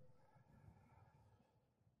Lord.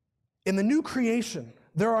 In the new creation,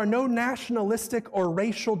 there are no nationalistic or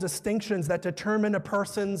racial distinctions that determine a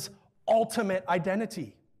person's ultimate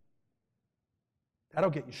identity. That'll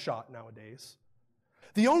get you shot nowadays.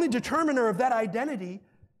 The only determiner of that identity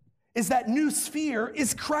is that new sphere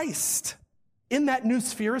is Christ. In that new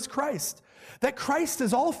sphere is Christ. That Christ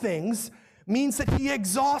is all things means that he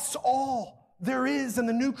exhausts all there is in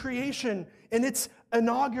the new creation in its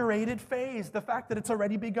inaugurated phase, the fact that it's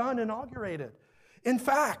already begun, inaugurated. In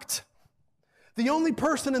fact, the only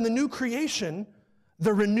person in the new creation,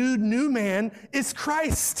 the renewed new man, is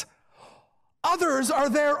Christ. Others are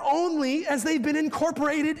there only as they've been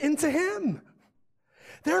incorporated into him.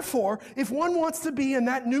 Therefore, if one wants to be in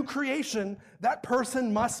that new creation, that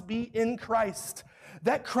person must be in Christ.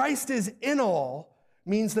 That Christ is in all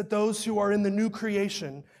means that those who are in the new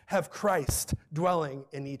creation have Christ dwelling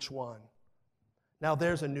in each one. Now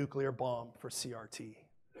there's a nuclear bomb for CRT,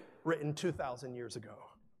 written 2,000 years ago.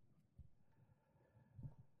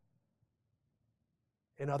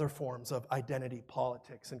 In other forms of identity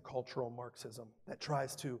politics and cultural Marxism that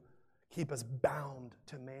tries to keep us bound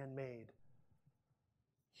to man-made,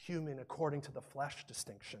 human according to the flesh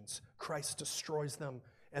distinctions, Christ destroys them,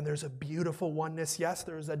 and there's a beautiful oneness. Yes,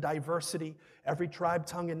 there's a diversity, every tribe,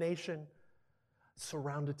 tongue, and nation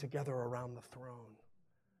surrounded together around the throne.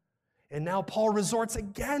 And now Paul resorts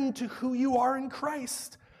again to who you are in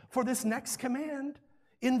Christ for this next command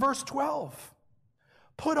in verse 12.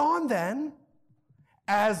 Put on then,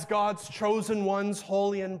 as God's chosen ones,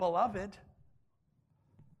 holy and beloved.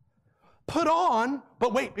 Put on,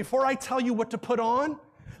 but wait, before I tell you what to put on,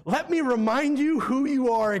 let me remind you who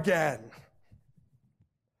you are again.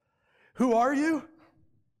 Who are you?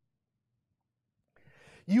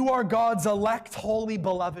 You are God's elect, holy,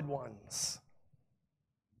 beloved ones.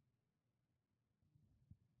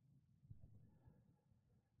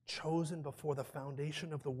 Chosen before the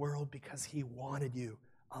foundation of the world because he wanted you.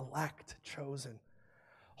 Elect, chosen.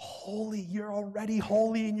 Holy, you're already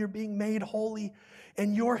holy and you're being made holy,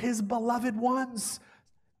 and you're his beloved ones.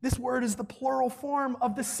 This word is the plural form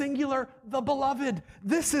of the singular, the beloved.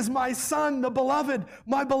 This is my son, the beloved,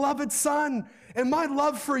 my beloved son. And my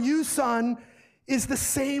love for you, son, is the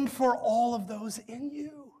same for all of those in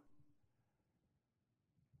you.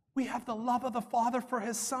 We have the love of the Father for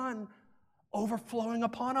his son overflowing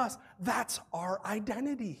upon us. That's our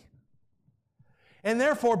identity. And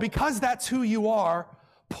therefore, because that's who you are,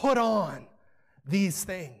 put on these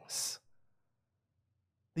things.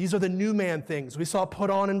 These are the new man things. We saw put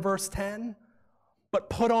on in verse 10, but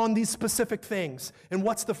put on these specific things. And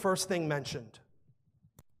what's the first thing mentioned?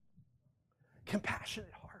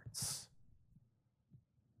 Compassionate hearts.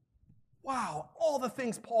 Wow, all the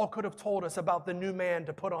things Paul could have told us about the new man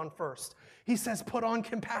to put on first. He says, put on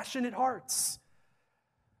compassionate hearts.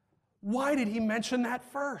 Why did he mention that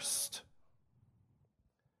first?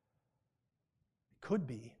 It could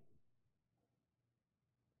be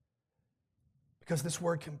because this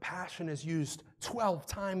word compassion is used 12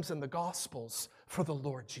 times in the Gospels for the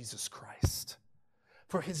Lord Jesus Christ,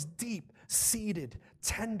 for his deep-seated,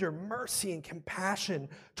 tender mercy and compassion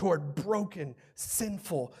toward broken,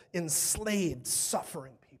 sinful, enslaved,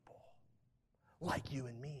 suffering people like you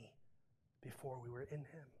and me before we were in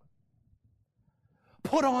him.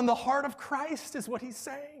 Put on the heart of Christ is what he's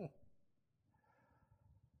saying.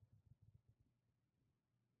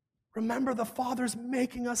 Remember, the Father's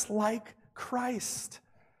making us like Christ.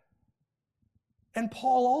 And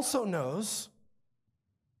Paul also knows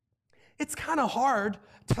it's kind of hard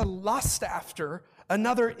to lust after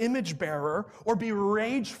another image bearer or be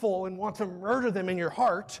rageful and want to murder them in your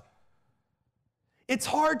heart. It's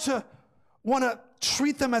hard to want to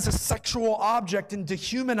treat them as a sexual object and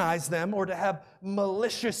dehumanize them or to have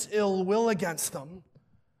malicious ill will against them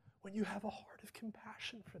when you have a heart of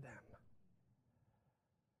compassion for them.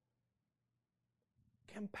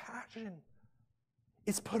 Compassion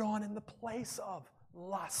is put on in the place of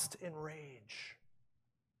lust and rage.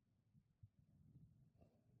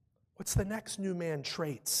 What's the next new man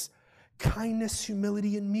traits? Kindness,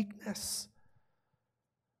 humility, and meekness.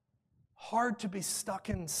 Hard to be stuck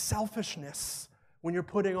in selfishness when you're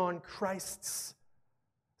putting on Christ's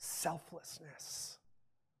selflessness.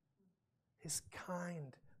 His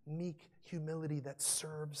kind, meek humility that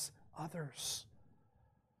serves others.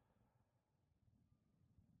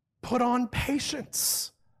 Put on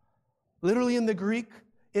patience. Literally in the Greek,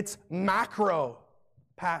 it's macro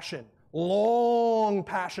passion, long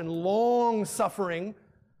suffering,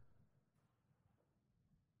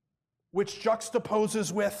 which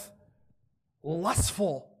juxtaposes with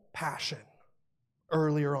lustful passion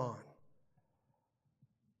earlier on.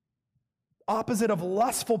 Opposite of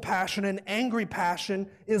lustful passion and angry passion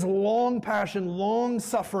is long passion, long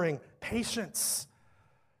suffering, patience,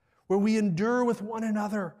 where we endure with one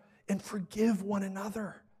another and forgive one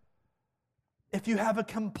another. If you have a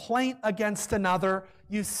complaint against another,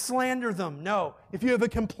 you slander them. No. If you have a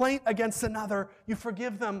complaint against another, you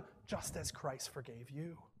forgive them just as Christ forgave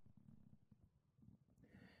you.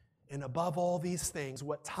 And above all these things,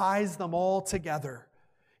 what ties them all together,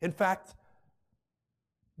 in fact,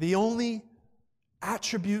 the only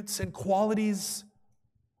attributes and qualities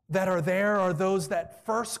that are there are those that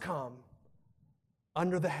first come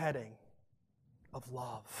under the heading of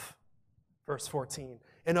love. Verse 14,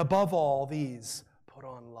 and above all these, put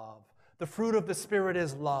on love. The fruit of the Spirit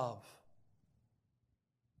is love.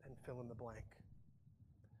 And fill in the blank.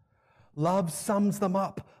 Love sums them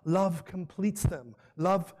up. Love completes them.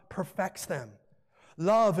 Love perfects them.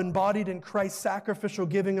 Love, embodied in Christ's sacrificial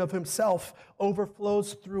giving of himself,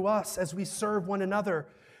 overflows through us as we serve one another,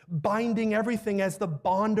 binding everything as the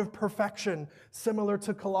bond of perfection, similar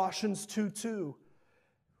to Colossians 2:2,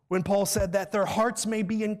 when Paul said that their hearts may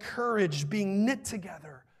be encouraged, being knit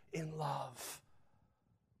together in love,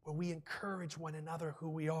 where we encourage one another who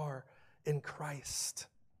we are in Christ.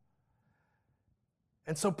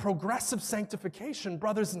 And so progressive sanctification,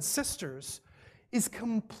 brothers and sisters, is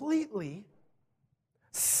completely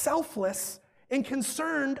selfless and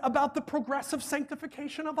concerned about the progressive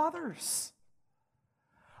sanctification of others.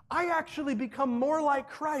 I actually become more like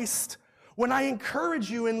Christ when I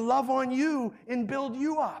encourage you and love on you and build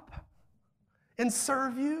you up and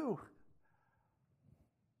serve you.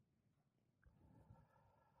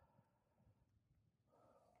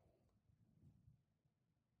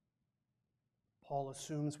 Paul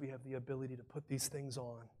assumes we have the ability to put these things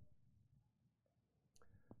on.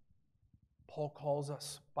 Paul calls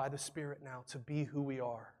us by the Spirit now to be who we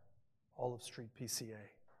are, Olive Street PCA.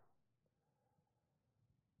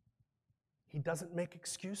 He doesn't make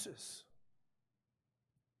excuses.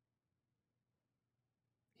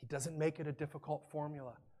 He doesn't make it a difficult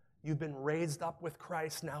formula. You've been raised up with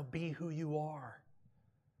Christ, now be who you are.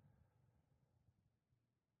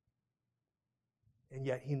 And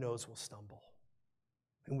yet he knows we'll stumble.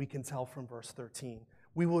 And we can tell from verse 13.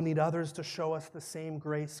 We will need others to show us the same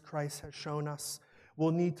grace Christ has shown us.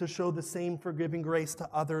 We'll need to show the same forgiving grace to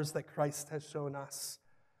others that Christ has shown us.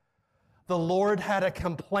 The Lord had a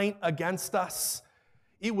complaint against us.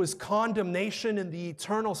 It was condemnation and the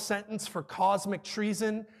eternal sentence for cosmic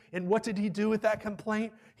treason. And what did he do with that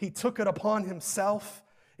complaint? He took it upon himself,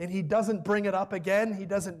 and he doesn't bring it up again. He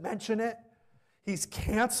doesn't mention it. He's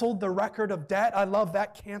canceled the record of debt. I love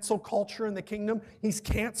that cancel culture in the kingdom. He's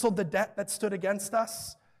canceled the debt that stood against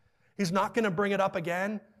us. He's not going to bring it up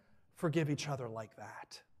again. Forgive each other like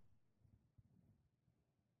that.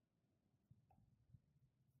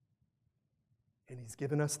 And he's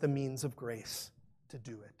given us the means of grace to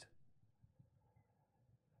do it.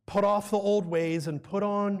 Put off the old ways and put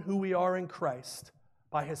on who we are in Christ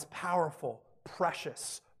by his powerful,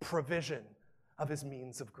 precious provision of his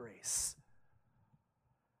means of grace.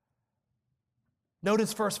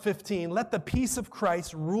 Notice verse 15, let the peace of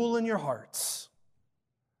Christ rule in your hearts.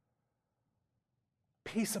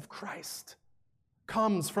 Peace of Christ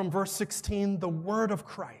comes from verse 16, the word of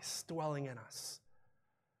Christ dwelling in us.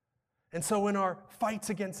 And so in our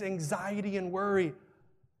fights against anxiety and worry,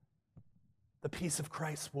 the peace of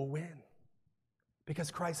Christ will win.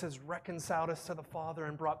 Because Christ has reconciled us to the Father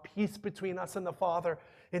and brought peace between us and the Father,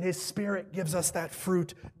 and his Spirit gives us that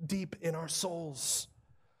fruit deep in our souls.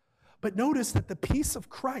 But notice that the peace of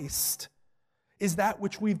Christ is that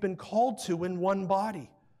which we've been called to in one body.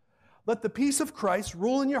 Let the peace of Christ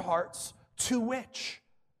rule in your hearts, to which.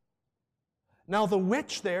 Now the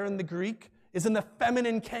which there in the Greek is in the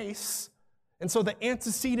feminine case. And so the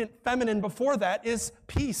antecedent feminine before that is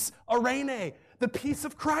peace, eirene. The peace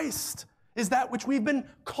of Christ is that which we've been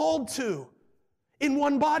called to in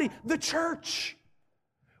one body, the church.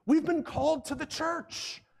 We've been called to the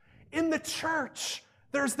church. In the church,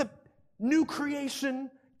 there's the new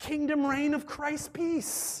creation, kingdom reign of Christ's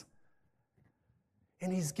peace.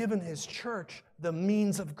 And he's given his church the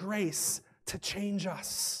means of grace to change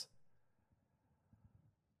us.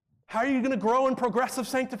 How are you going to grow in progressive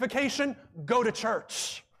sanctification? Go to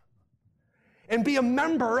church and be a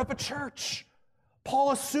member of a church.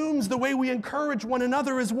 Paul assumes the way we encourage one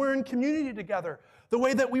another is we're in community together. The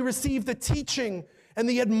way that we receive the teaching and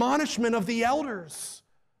the admonishment of the elders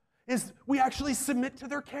is we actually submit to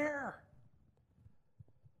their care.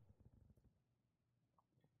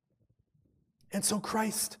 And so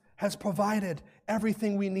Christ has provided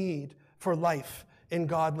everything we need for life in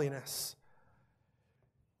godliness.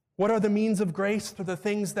 What are the means of grace for the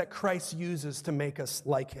things that Christ uses to make us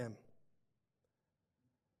like him?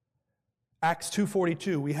 Acts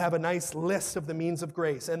 2:42, we have a nice list of the means of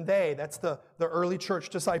grace. And they, that's the early church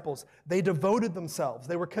disciples, they devoted themselves.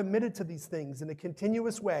 They were committed to these things in a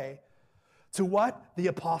continuous way. To what? The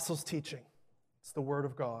apostles' teaching. It's the word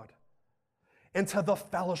of God. And to the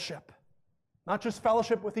fellowship. Not just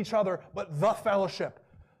fellowship with each other, but the fellowship.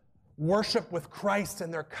 Worship with Christ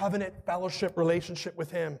and their covenant fellowship relationship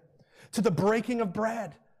with him. To the breaking of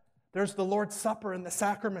bread. There's the Lord's Supper and the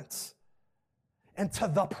sacraments. And to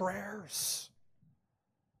the prayers.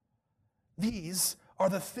 These are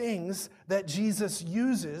the things that Jesus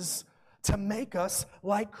uses to make us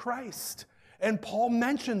like Christ. And Paul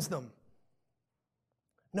mentions them.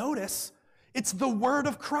 Notice, it's the word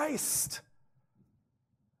of Christ.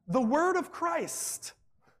 the word of Christ.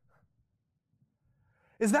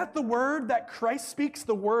 Is that the word that Christ speaks,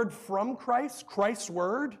 the word from Christ, Christ's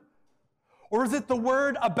word? Or is it the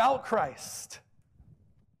word about Christ?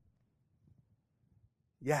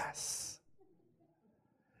 Yes.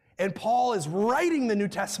 And Paul is writing the New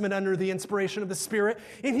Testament under the inspiration of the Spirit,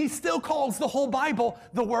 and he still calls the whole Bible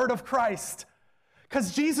the word of Christ.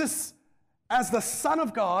 Because Jesus, as the Son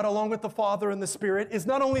of God, along with the Father and the Spirit, is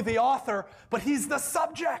not only the author, but he's the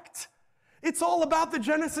subject. It's all about the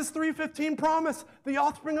Genesis 3:15 promise. The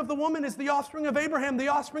offspring of the woman is the offspring of Abraham, the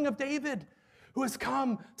offspring of David, who has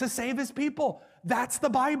come to save his people. That's the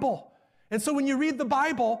Bible. And so when you read the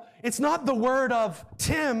Bible, it's not the word of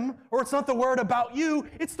Tim, or it's not the word about you,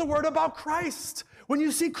 it's the word about Christ. When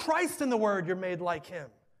you see Christ in the word, you're made like him.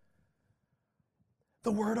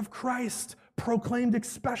 The word of Christ, proclaimed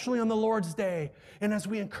especially on the Lord's day, and as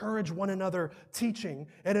we encourage one another, teaching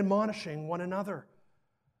and admonishing one another.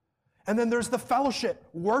 And then there's the fellowship,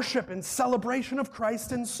 worship, and celebration of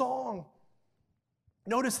Christ in song.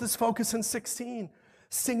 Notice this focus in 16,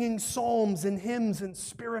 singing psalms and hymns and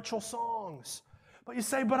spiritual songs. But you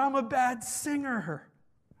say, but I'm a bad singer.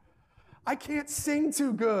 I can't sing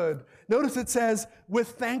too good. Notice it says, with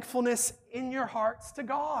thankfulness in your hearts to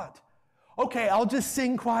God. Okay, I'll just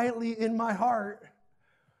sing quietly in my heart.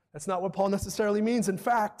 That's not what Paul necessarily means. In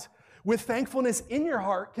fact, with thankfulness in your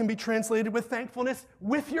heart can be translated with thankfulness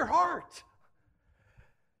with your heart.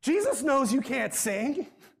 Jesus knows you can't sing,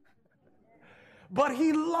 but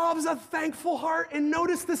he loves a thankful heart. And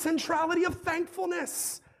notice the centrality of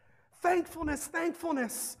thankfulness. Thankfulness,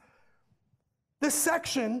 thankfulness. This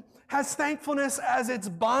section has thankfulness as its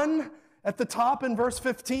bun at the top in verse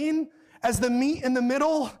 15, as the meat in the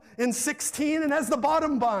middle in 16, and as the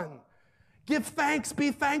bottom bun. Give thanks, be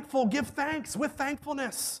thankful, give thanks with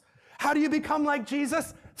thankfulness. How do you become like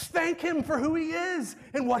Jesus? Thank him for who he is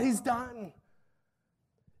and what he's done.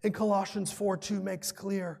 And Colossians 4:2 makes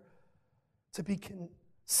clear to be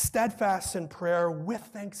steadfast in prayer with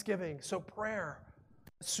thanksgiving. So prayer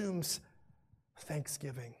assumes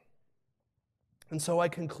thanksgiving. And so I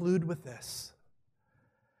conclude with this.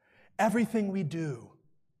 Everything we do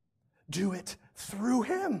it through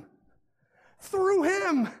him. Through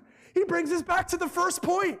him. He brings us back to the first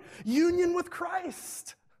point, union with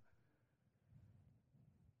Christ.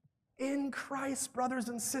 In Christ, brothers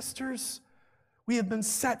and sisters, we have been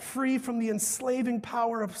set free from the enslaving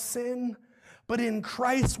power of sin, but in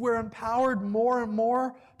Christ we're empowered more and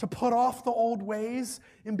more to put off the old ways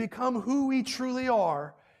and become who we truly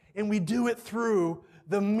are, and we do it through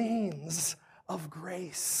the means of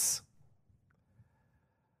grace.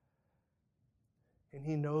 And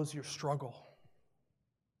he knows your struggle,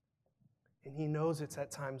 and he knows it's at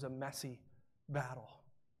times a messy battle.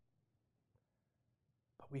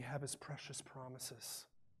 We have his precious promises.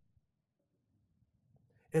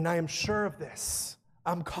 And I am sure of this.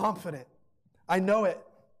 I'm confident. I know it.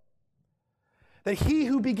 That he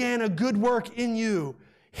who began a good work in you,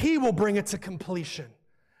 he will bring it to completion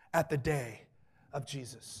at the day of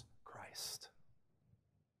Jesus Christ.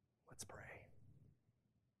 Let's pray.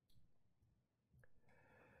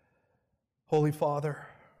 Holy Father,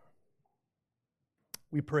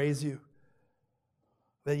 we praise you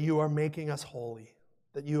that you are making us holy,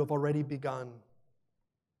 that you have already begun,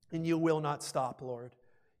 and you will not stop, Lord.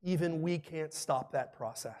 Even we can't stop that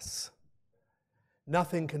process.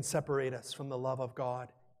 Nothing can separate us from the love of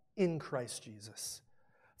God in Christ Jesus.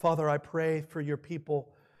 Father, I pray for your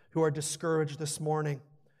people who are discouraged this morning,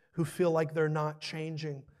 who feel like they're not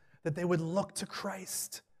changing, that they would look to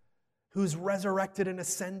Christ, who's resurrected and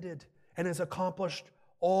ascended and has accomplished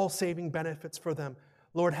all saving benefits for them.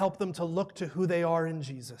 Lord, help them to look to who they are in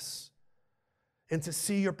Jesus and to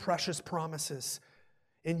see your precious promises.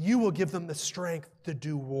 And you will give them the strength to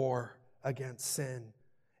do war against sin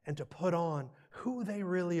and to put on who they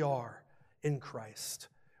really are in Christ.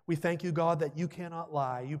 We thank you, God, that you cannot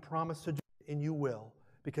lie. You promise to do it, and you will,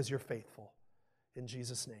 because you're faithful. In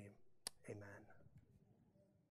Jesus' name.